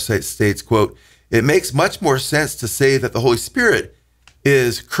Questions website states, quote, "It makes much more sense to say that the Holy Spirit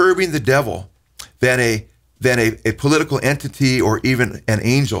is curbing the devil than a political entity or even an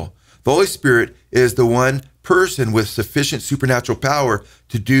angel. The Holy Spirit is the one person with sufficient supernatural power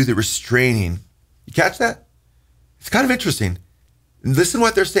to do the restraining." You catch that? It's kind of interesting. Listen to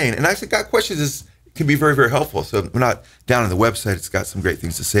what they're saying. And actually, Got Questions can be very, very helpful. So we're not down on the website. It's got some great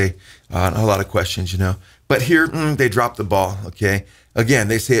things to say on a lot of questions, But here, they dropped the ball, okay? Again,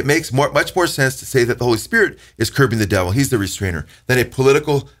 they say it makes much more sense to say that the Holy Spirit is curbing the devil. He's the restrainer, than a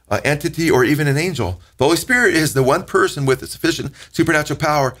political entity or even an angel. The Holy Spirit is the one person with sufficient supernatural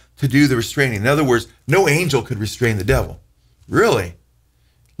power to do the restraining. In other words, no angel could restrain the devil. Really?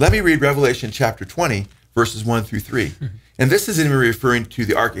 Let me read Revelation chapter 20, verses 1 through 3. And this isn't even referring to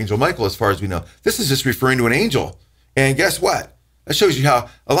the Archangel Michael as far as we know. This is just referring to an angel. And guess what? That shows you how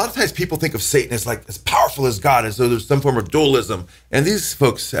a lot of times people think of Satan as like as powerful as God, as though there's some form of dualism. And these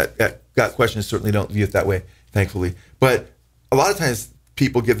folks at Got Questions certainly don't view it that way, thankfully. But a lot of times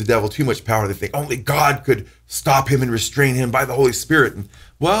people give the devil too much power. They think only God could stop him and restrain him by the Holy Spirit. And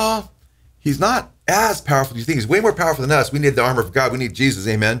well, he's not as powerful as you think. He's way more powerful than us. We need the armor of God. We need Jesus,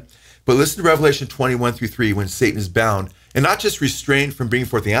 amen. But listen to Revelation 21 through 3 when Satan is bound. And not just restrained from bringing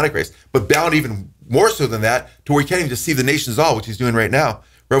forth the Antichrist, but bound even more so than that to where he can't even just see the nations all, which he's doing right now.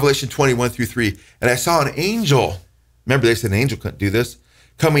 Revelation 21 through 3. "And I saw an angel Remember, they said an angel couldn't do this.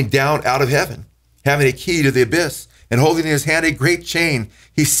 Coming down out of heaven, having a key to the abyss, and holding in his hand a great chain.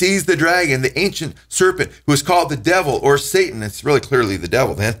 He seized the dragon, the ancient serpent, who is called the devil or Satan. It's really clearly the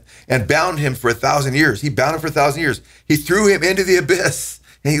devil then, and bound him for 1,000 years. He bound him for 1,000 years. He threw him into the abyss.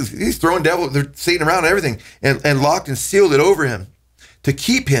 And he's throwing Satan around and everything, and locked and sealed it over him to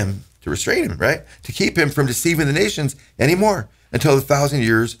keep him, to restrain him, right? To keep him from deceiving the nations anymore until the 1,000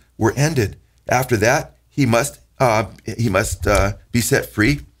 years were ended. After that, he must be set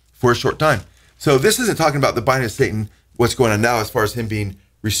free for a short time. So this isn't talking about the binding of Satan, what's going on now as far as him being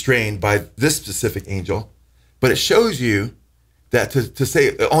restrained by this specific angel, but it shows you that to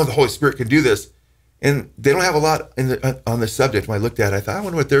say only the Holy Spirit can do this, and they don't have a lot on this subject. When I looked at it, I thought, I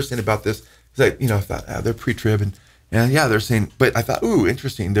wonder what they're saying about this. Because I thought, they're pre-trib, and yeah, they're saying, but I thought, ooh,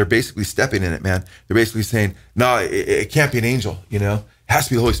 interesting. They're basically stepping in it, man. They're basically saying, no, it can't be an angel, it has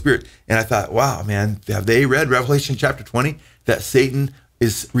to be the Holy Spirit. And I thought, wow, man, have they read Revelation chapter 20, that Satan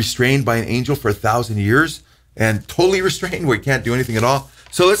is restrained by an angel for 1,000 years and totally restrained where he can't do anything at all?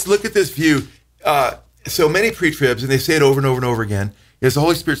 So let's look at this view. So many pre-tribs, and they say it over and over and over again, is the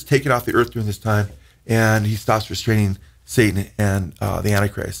Holy Spirit's taken off the earth during this time, and he stops restraining Satan and the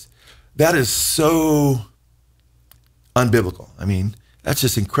Antichrist. That is so unbiblical. I mean, that's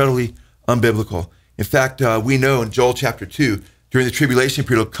just incredibly unbiblical. In fact, we know in Joel chapter 2, during the tribulation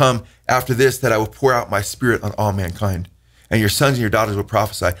period will come after this, that I will pour out my spirit on all mankind. And your sons and your daughters will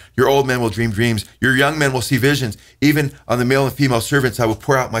prophesy. Your old men will dream dreams. Your young men will see visions. Even on the male and female servants, I will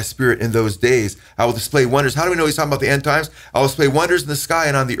pour out my spirit in those days. I will display wonders. How do we know he's talking about the end times? I will display wonders in the sky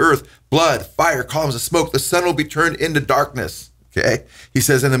and on the earth, blood, fire, columns of smoke. The sun will be turned into darkness. Okay. He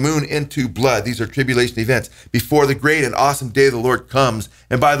says, and the moon into blood. These are tribulation events before the great and awesome day of the Lord comes.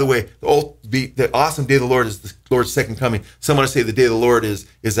 And by the way, the awesome day of the Lord is the Lord's second coming. Some want to say the day of the Lord is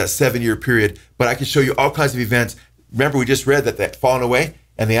that 7-year period, but I can show you all kinds of events. Remember, we just read that fallen away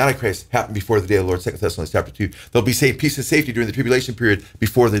and the Antichrist happened before the day of the Lord, 2 Thessalonians chapter 2. They'll be saved peace and safety during the tribulation period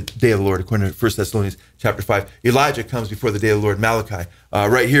before the day of the Lord, according to 1 Thessalonians chapter 5. Elijah comes before the day of the Lord, Malachi.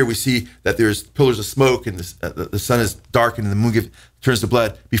 Right here we see that there's pillars of smoke and the sun is darkened and the moon turns to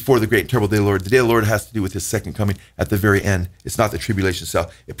blood before the great and terrible day of the Lord. The day of the Lord has to do with his second coming at the very end. It's not the tribulation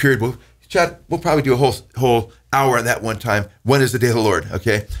itself. A period, Chad, we'll probably do a whole hour on that one time. When is the day of the Lord,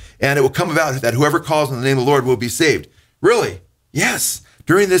 okay? And it will come about that whoever calls on the name of the Lord will be saved. Really? Yes.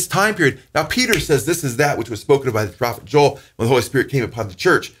 During this time period. Now, Peter says this is that which was spoken of by the prophet Joel when the Holy Spirit came upon the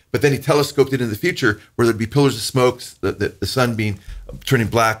church. But then he telescoped it in the future where there'd be pillars of smoke, the sun being turning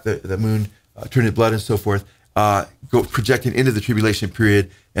black, the moon turning blood and so forth, projecting into the tribulation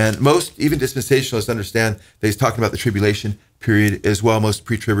period. And most, even dispensationalists, understand that he's talking about the tribulation period as well. Most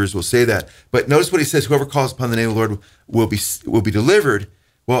pre-tribbers will say that. But notice what he says, whoever calls upon the name of the Lord will be delivered.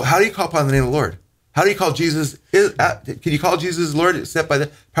 Well, how do you call upon the name of the Lord? How do you call Jesus? Can you call Jesus Lord except by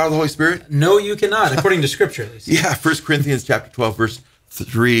the power of the Holy Spirit? No, you cannot, according to Scripture at least. Yeah, 1 Corinthians chapter 12, verse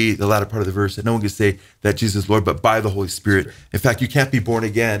 3, the latter part of the verse, that no one can say that Jesus is Lord, but by the Holy Spirit. In fact, you can't be born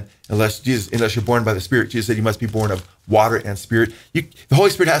again unless you're born by the Spirit. Jesus said you must be born of water and Spirit. The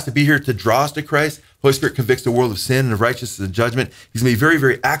Holy Spirit has to be here to draw us to Christ. The Holy Spirit convicts the world of sin and of righteousness and judgment. He's going to be very,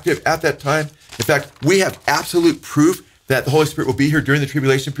 very active at that time. In fact, we have absolute proof that the Holy Spirit will be here during the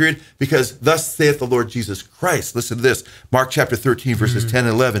tribulation period, because thus saith the Lord Jesus Christ. Listen to this, Mark chapter 13, verses 10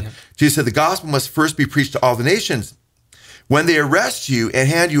 and 11. Yep. Jesus said, the gospel must first be preached to all the nations. When they arrest you and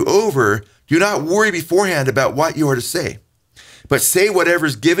hand you over, do not worry beforehand about what you are to say, but say whatever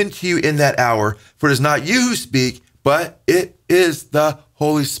is given to you in that hour, for it is not you who speak, but it is the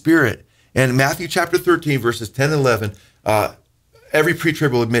Holy Spirit. And Matthew chapter 13, verses 10 and 11, every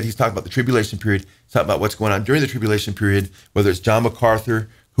pre-trib will admit he's talking about the tribulation period. He's talking about what's going on during the tribulation period, whether it's John MacArthur,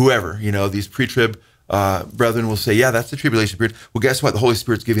 whoever, these pre-trib brethren will say, yeah, that's the tribulation period. Well, guess what? The Holy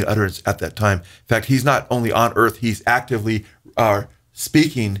Spirit's giving utterance at that time. In fact, he's not only on earth, he's actively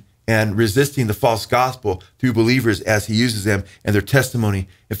speaking and resisting the false gospel through believers as he uses them and their testimony.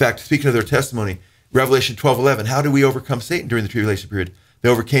 In fact, speaking of their testimony, Revelation 12:11, how do we overcome Satan during the tribulation period? They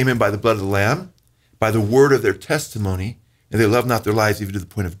overcame him by the blood of the Lamb, by the word of their testimony, and they loved not their lives even to the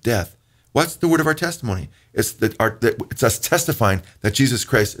point of death. What's the word of our testimony? It's us testifying that Jesus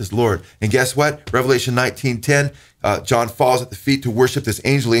Christ is Lord. And guess what? Revelation 19:10, John falls at the feet to worship this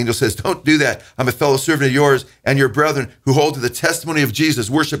angel. The angel says, don't do that. I'm a fellow servant of yours and your brethren who hold to the testimony of Jesus.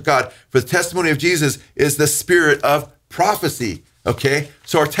 Worship God. For the testimony of Jesus is the spirit of prophecy. Okay,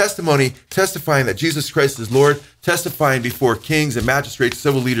 so our testimony, testifying that Jesus Christ is Lord, testifying before kings and magistrates,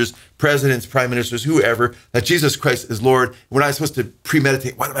 civil leaders, presidents, prime ministers, whoever, that Jesus Christ is Lord. We're not supposed to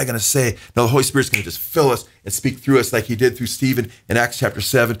premeditate. What am I going to say? No, the Holy Spirit's going to just fill us and speak through us like he did through Stephen in Acts chapter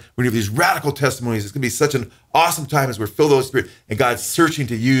 7. We're going to have these radical testimonies. It's going to be such an awesome time as we're filled with the Holy Spirit, and God's searching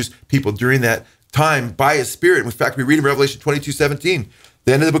to use people during that time by his Spirit. In fact, we read in Revelation 22:17,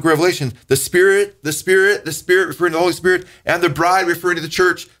 the end of the book of Revelation, the Spirit, referring to the Holy Spirit, and the bride referring to the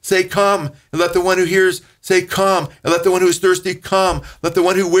church, say, come, and let the one who hears say, come, and let the one who is thirsty come. Let the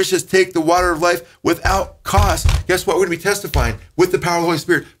one who wishes take the water of life without cost. Guess what? We're going to be testifying with the power of the Holy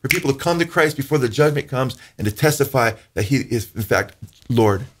Spirit for people to come to Christ before the judgment comes and to testify that he is, in fact,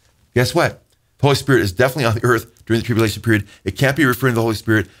 Lord. Guess what? The Holy Spirit is definitely on the earth during the tribulation period. It can't be referring to the Holy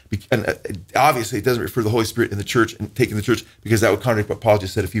Spirit. And obviously, it doesn't refer to the Holy Spirit in the church and taking the church, because that would contradict what Paul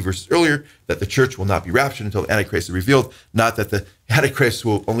just said a few verses earlier, that the church will not be raptured until the Antichrist is revealed, not that the Antichrist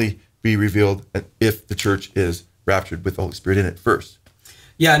will only be revealed if the church is raptured with the Holy Spirit in it first.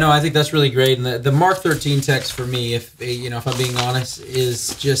 Yeah, no, I think that's really great. And the Mark 13 text for me, if I'm being honest,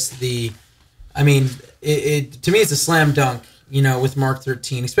 is just to me, it's a slam dunk, with Mark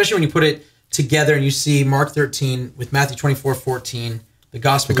 13, especially when you put it together and you see Mark 13 with Matthew 24:14, the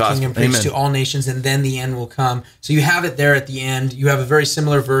gospel of the kingdom preached to all nations, and then the end will come. So you have it there at the end. You have a very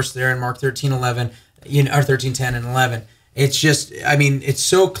similar verse there in Mark 13:11, or 13:10 and 11. It's just, it's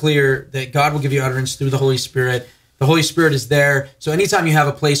so clear that God will give you utterance through the Holy Spirit. The Holy Spirit is there. So anytime you have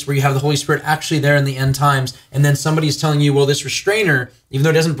a place where you have the Holy Spirit actually there in the end times, and then somebody is telling you, well, this restrainer, even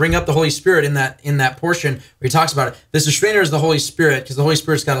though it doesn't bring up the Holy Spirit in that portion where he talks about it, this restrainer is the Holy Spirit because the Holy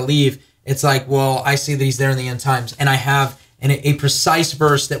Spirit's got to leave. It's like, well, I see that he's there in the end times, and I have a precise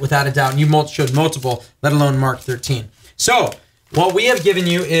verse that without a doubt, and you showed multiple, let alone Mark 13. So what we have given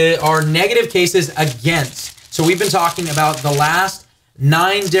you are negative cases against. So we've been talking about the last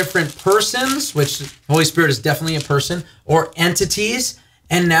 9 different persons, which the Holy Spirit is definitely a person, or entities.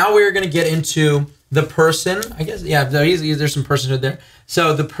 And now we're going to get into the person, I guess, yeah, there's some personhood there.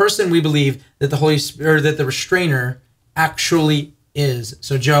 So the person we believe that the Holy Spirit, that the restrainer actually is.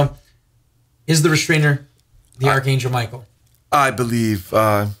 So Joe, is the restrainer the Archangel Michael? I believe,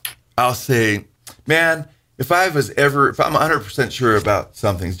 I'll say, man, if I'm 100% sure about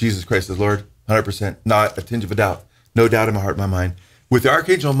something, Jesus Christ is Lord, 100%, not a tinge of a doubt, no doubt in my heart, in my mind. With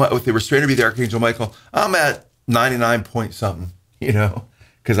the restrainer be the Archangel Michael, I'm at 99 point something,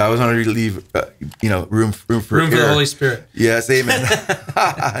 because I was going to leave, room for the Holy Spirit. Yes, amen.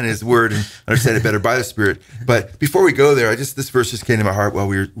 And his word, and understand it better by the Spirit. But before we go there, this verse just came to my heart while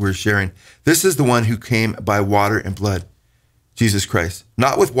we were sharing. This is the one who came by water and blood, Jesus Christ.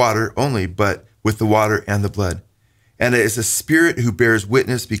 Not with water only, but with the water and the blood. And it is a Spirit who bears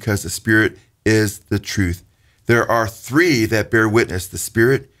witness, because the Spirit is the truth. There are 3 that bear witness, the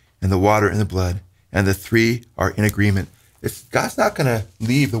Spirit and the water and the blood, and the 3 are in agreement. God's not going to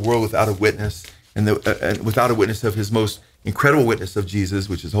leave the world without a witness, and without a witness of his most incredible witness of Jesus,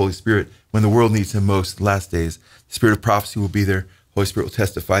 which is the Holy Spirit, when the world needs him most in the last days. The Spirit of prophecy will be there. Holy Spirit will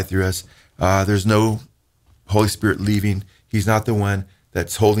testify through us. There's no Holy Spirit leaving. He's not the one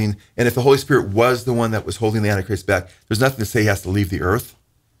that's holding. And if the Holy Spirit was the one that was holding the Antichrist back, there's nothing to say he has to leave the earth.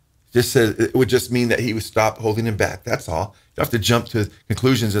 It would just mean that he would stop holding him back. That's all. You don't have to jump to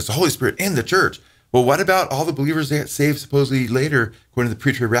conclusions. It's the Holy Spirit in the church. Well, what about all the believers that get saved supposedly later, according to the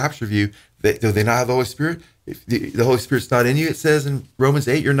pre-trib rapture view? Do they not have the Holy Spirit? If the Holy Spirit's not in you, it says in Romans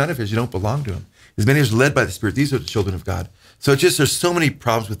 8, you're none of his. You don't belong to him. As many as are led by the Spirit, these are the children of God. So there's so many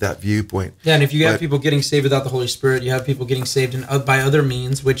problems with that viewpoint. Yeah, and if you have people getting saved without the Holy Spirit, you have people getting saved by other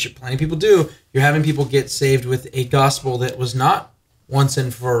means, which plenty of people do. You're having people get saved with a gospel that was not once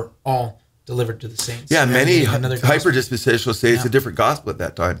and for all delivered to the saints. Yeah, many hyper-dispensational say it's a different gospel at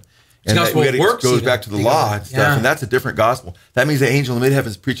that time. And that goes back to the law and stuff, and that's a different gospel. That means the angel in the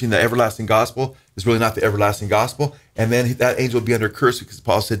mid-heavens preaching the everlasting gospel is really not the everlasting gospel, and then that angel will be under a curse, because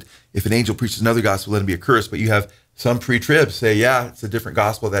Paul said, if an angel preaches another gospel, let him be a curse. But you have some pre-tribs say, yeah, it's a different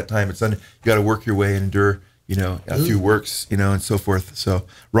gospel at that time. You got to work your way and endure, through works, and so forth. So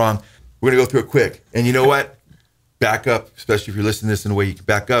wrong. We're going to go through it quick. And you know what? Back up, especially if you're listening to this in a way you can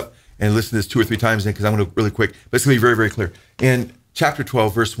back up and listen to this 2 or 3 times because I'm going to really quick. But it's going to be very, very clear. In chapter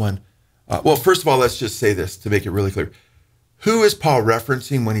 12, verse 1, well, first of all, let's just say this to make it really clear. Who is Paul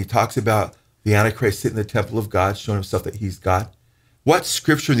referencing when he talks about the Antichrist sitting in the temple of God, showing himself that he's God? What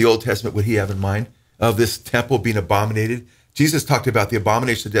scripture in the Old Testament would he have in mind of this temple being abominated? Jesus talked about the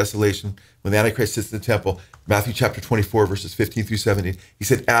abomination of desolation when the Antichrist sits in the temple. Matthew chapter 24, verses 15 through 17. He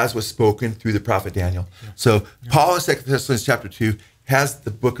said, as was spoken through the prophet Daniel. So Paul in 2 Thessalonians chapter 2 has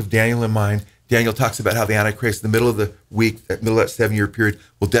the book of Daniel in mind, Daniel talks about how the Antichrist, in the middle of the week, that middle of that 7-year period,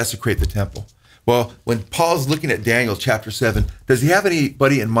 will desecrate the temple. Well, when Paul's looking at Daniel chapter 7, does he have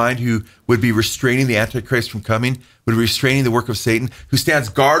anybody in mind who would be restraining the Antichrist from coming, would be restraining the work of Satan, who stands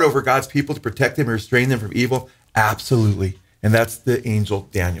guard over God's people to protect them and restrain them from evil? Absolutely. And that's the angel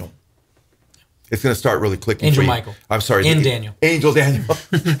Daniel. It's going to start really clicking. Angel Michael. I'm sorry. Daniel. Angel Daniel.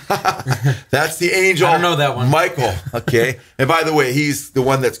 That's the angel. I don't know that one. Michael. Okay. And by the way, he's the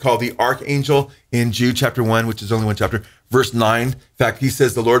one that's called the archangel in Jude chapter 1, which is only one chapter, verse 9. In fact, he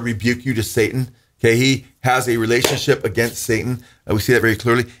says, the Lord rebuke you to Satan. Okay. He has a relationship against Satan. We see that very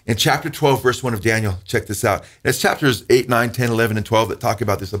clearly. In chapter 12, verse 1 of Daniel, check this out. And it's chapters 8, 9, 10, 11, and 12 that talk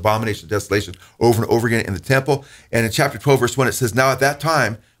about this abomination of desolation over and over again in the temple. And in chapter 12, verse 1, it says, now at that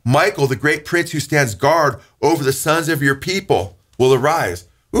time, Michael, the great prince who stands guard over the sons of your people, will arise.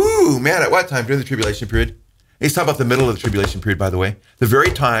 Ooh, man, at what time? During the tribulation period. He's talking about the middle of the tribulation period, by the way. The very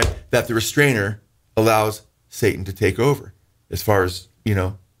time that the restrainer allows Satan to take over, as far as,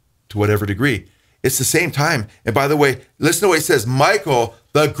 to whatever degree. It's the same time. And by the way, listen to what he says. Michael,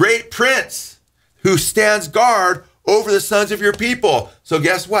 the great prince who stands guard over the sons of your people. So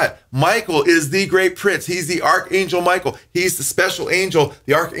guess what? Michael is the great prince. He's the archangel Michael. He's the special angel,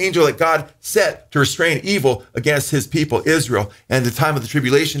 the archangel that God set to restrain evil against his people, Israel. And the time of the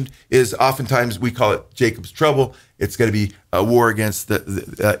tribulation is oftentimes, we call it Jacob's trouble. It's going to be a war against Israel.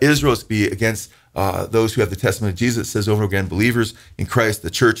 It's going to be against those who have the testimony of Jesus. It says over again, believers in Christ,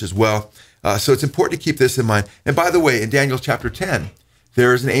 the church as well. So it's important to keep this in mind. And by the way, in Daniel chapter 10,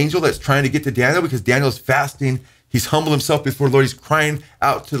 there is an angel that's trying to get to Daniel because Daniel's fasting. He's humbled himself before the Lord. He's crying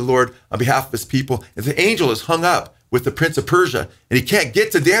out to the Lord on behalf of his people. And the angel is hung up with the prince of Persia, and he can't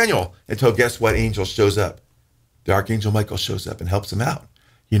get to Daniel until guess what angel shows up? The archangel Michael shows up and helps him out,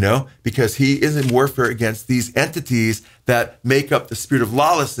 because he is in warfare against these entities that make up the spirit of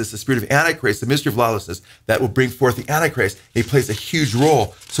lawlessness, the spirit of Antichrist, the mystery of lawlessness that will bring forth the Antichrist. He plays a huge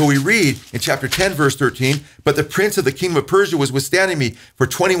role. So we read in chapter 10, verse 13, but the prince of the kingdom of Persia was withstanding me for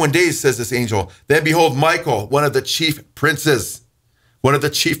 21 days, says this angel. Then behold, Michael, one of the chief princes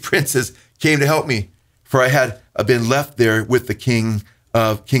came to help me, for I had been left there with the kings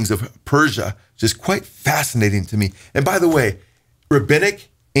of Persia, which is quite fascinating to me. And by the way,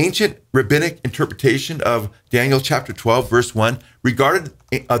 ancient rabbinic interpretation of Daniel chapter 12, verse 1, regarded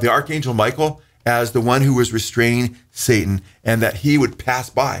the archangel Michael as the one who was restraining Satan and that he would pass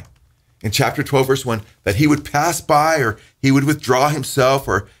by. In chapter 12, verse 1, that he would pass by, or he would withdraw himself,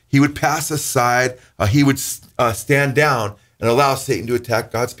 or he would pass aside, he would stand down and allow Satan to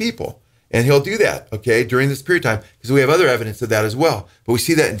attack God's people. And he'll do that, okay, during this period of time, because we have other evidence of that as well. But we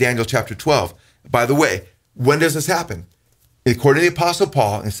see that in Daniel chapter 12. By the way, when does this happen? According to the Apostle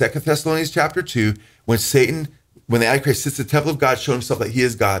Paul in 2 Thessalonians chapter 2, when the Antichrist sits at the temple of God, showing himself that he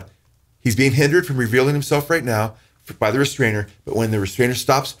is God, he's being hindered from revealing himself right now by the restrainer. But when the restrainer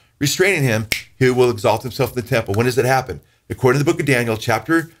stops restraining him, he will exalt himself in the temple. When does it happen? According to the book of Daniel,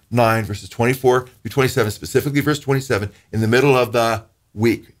 chapter 9, verses 24 through 27, specifically verse 27, in the middle of the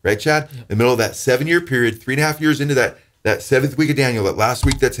week, right, Chad? Yep. In the middle of that 7-year period, 3.5 years into that 7th week of Daniel, that last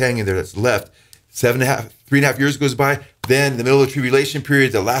week that's hanging there, that's left, 3.5 years goes by. Then in the middle of the tribulation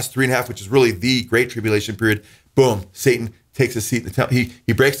period, the last 3.5, which is really the great tribulation period, boom, Satan takes a seat in the temple.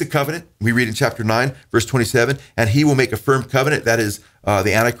 He breaks the covenant. We read in chapter 9, verse 27, and he will make a firm covenant, that is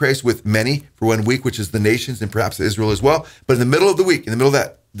the Antichrist, with many for 1 week, which is the nations and perhaps Israel as well. But in the middle of the week, in the middle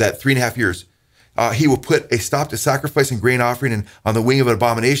of that 3.5 years, he will put a stop to sacrifice and grain offering, and on the wing of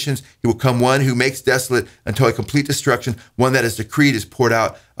abominations, he will come one who makes desolate until a complete destruction. One that is decreed is poured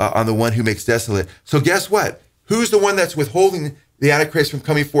out on the one who makes desolate. So guess what? Who's the one that's withholding the Antichrist from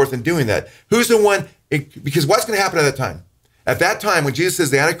coming forth and doing that? Who's the one? Because what's going to happen at that time? At that time, when Jesus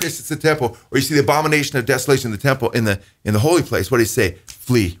says the Antichrist sits in the temple, or you see the abomination of desolation in the temple, in the holy place, what do he say?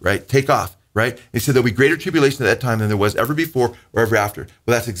 Flee, right? Take off. Right? He said there'll be greater tribulation at that time than there was ever before or ever after.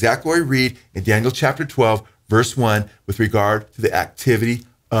 Well, that's exactly what we read in Daniel chapter 12, verse 1, with regard to the activity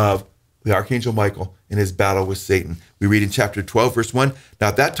of the archangel Michael in his battle with Satan. We read in chapter 12, verse 1, now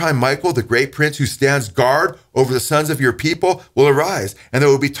at that time, Michael, the great prince who stands guard over the sons of your people, will arise, and there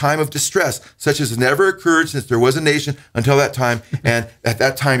will be time of distress, such as has never occurred since there was a nation until that time. And at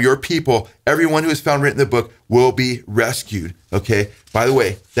that time, your people, everyone who is found written in the book, will be rescued. Okay? By the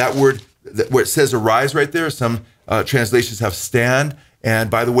way, that word, where it says arise right there, some translations have stand. And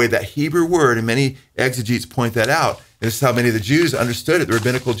by the way, that Hebrew word, and many exegetes point that out, and this is how many of the Jews understood it, the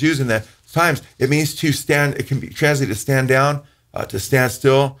rabbinical Jews in that times, it means to stand, it can be translated to stand down, to stand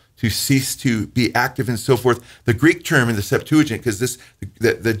still, to cease to be active and so forth. The Greek term in the Septuagint, because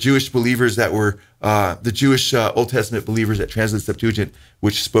the Jewish believers that were the Jewish Old Testament believers that translated Septuagint,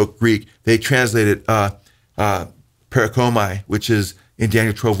 which spoke Greek, they translated perikomai, which is in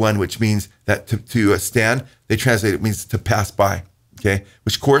Daniel 12:1, which means that to stand. They translate it means to pass by, okay,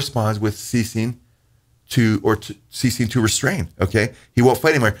 which corresponds with ceasing to restrain, okay? He won't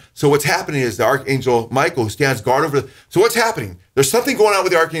fight anymore. So what's happening is the Archangel Michael, who stands guard over so what's happening? There's something going on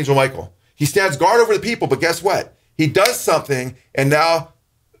with the Archangel Michael. He stands guard over the people, but guess what? He does something, and now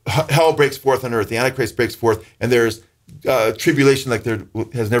hell breaks forth on earth. The Antichrist breaks forth, and there's tribulation like there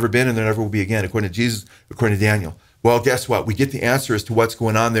has never been and there never will be again, according to Jesus, according to Daniel. Well, guess what? We get the answer as to what's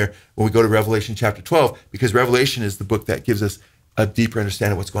going on there when we go to Revelation chapter 12, because Revelation is the book that gives us a deeper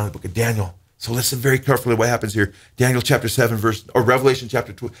understanding of what's going on in the book of Daniel. So listen very carefully what happens here. Daniel chapter 7, Revelation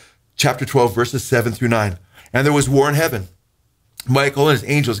chapter 12, verses 7 through 9. And there was war in heaven. Michael and his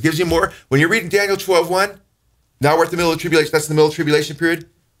angels. Gives you more. When you're reading Daniel 12:1, now we're at the middle of tribulation. That's the middle of tribulation period.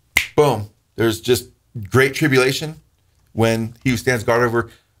 Boom. There's just great tribulation when he who stands guard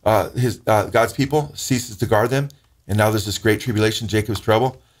over God's people ceases to guard them. And now there's this great tribulation, Jacob's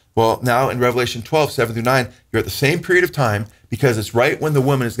trouble. Well, now in Revelation 12, 7 through 9, you're at the same period of time, because it's right when the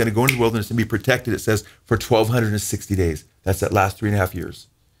woman is going to go into the wilderness and be protected, it says, for 1,260 days. That's that last 3.5 years.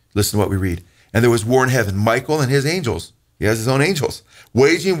 Listen to what we read. And there was war in heaven. Michael and his angels, he has his own angels,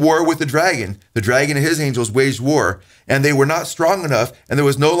 waging war with the dragon. The dragon and his angels waged war, and they were not strong enough, and there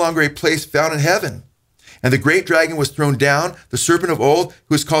was no longer a place found in heaven. And the great dragon was thrown down, the serpent of old,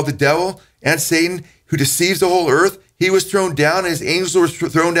 who is called the devil and Satan, who deceives the whole earth. He was thrown down, and his angels were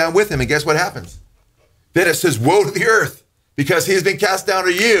thrown down with him. And guess what happens? Then it says, woe to the earth, because he has been cast down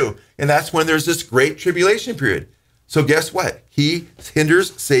to you. And that's when there's this great tribulation period. So guess what? He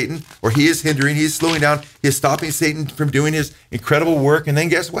hinders Satan, or he is hindering, he is slowing down, he is stopping Satan from doing his incredible work. And then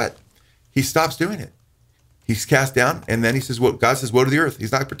guess what? He stops doing it. He's cast down, and then he says, well, God says, woe to the earth.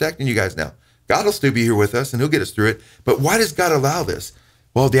 He's not protecting you guys now. God will still be here with us, and he'll get us through it. But why does God allow this?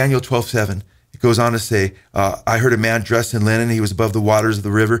 Well, Daniel 12:7. It goes on to say, I heard a man dressed in linen. He was above the waters of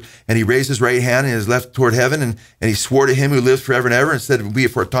the river, and he raised his right hand and his left toward heaven, and he swore to him who lives forever and ever, and said, it will be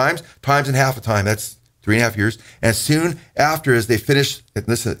for times and half a time. That's 3.5 years. And soon after, as they finish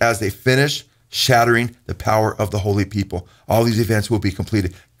shattering the power of the holy people, all these events will be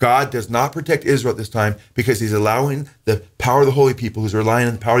completed. God does not protect Israel at this time, because he's allowing the power of the holy people, who's relying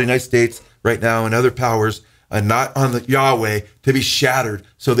on the power of the United States right now and other powers, and not on the Yahweh, to be shattered,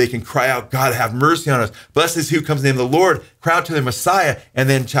 so they can cry out, God, have mercy on us. Blessed is he who comes in the name of the Lord, cry out to the Messiah. And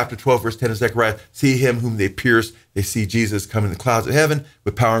then chapter 12, verse 10 of Zechariah, see him whom they pierced. They see Jesus come in the clouds of heaven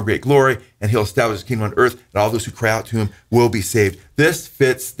with power and great glory, and he'll establish his kingdom on earth, and all those who cry out to him will be saved. This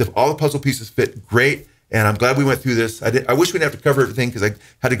fits, all the puzzle pieces fit great, and I'm glad we went through this. I wish we didn't have to cover everything, because I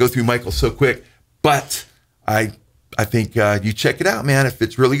had to go through Michael so quick, but I think you check it out, man. If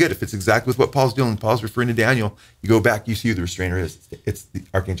it's really good, if it's exactly with what Paul's doing, Paul's referring to Daniel, you go back, you see who the restrainer is. It's the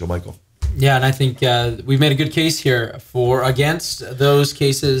Archangel Michael. Yeah, and I think we've made a good case here against those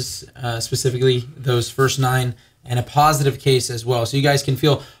cases, specifically those first 9, and a positive case as well. So you guys can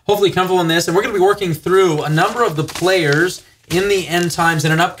feel hopefully comfortable in this. And we're going to be working through a number of the players in the end times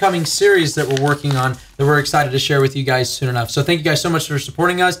in an upcoming series that we're working on that we're excited to share with you guys soon enough. So thank you guys so much for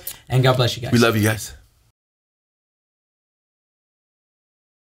supporting us, and God bless you guys. We love you guys.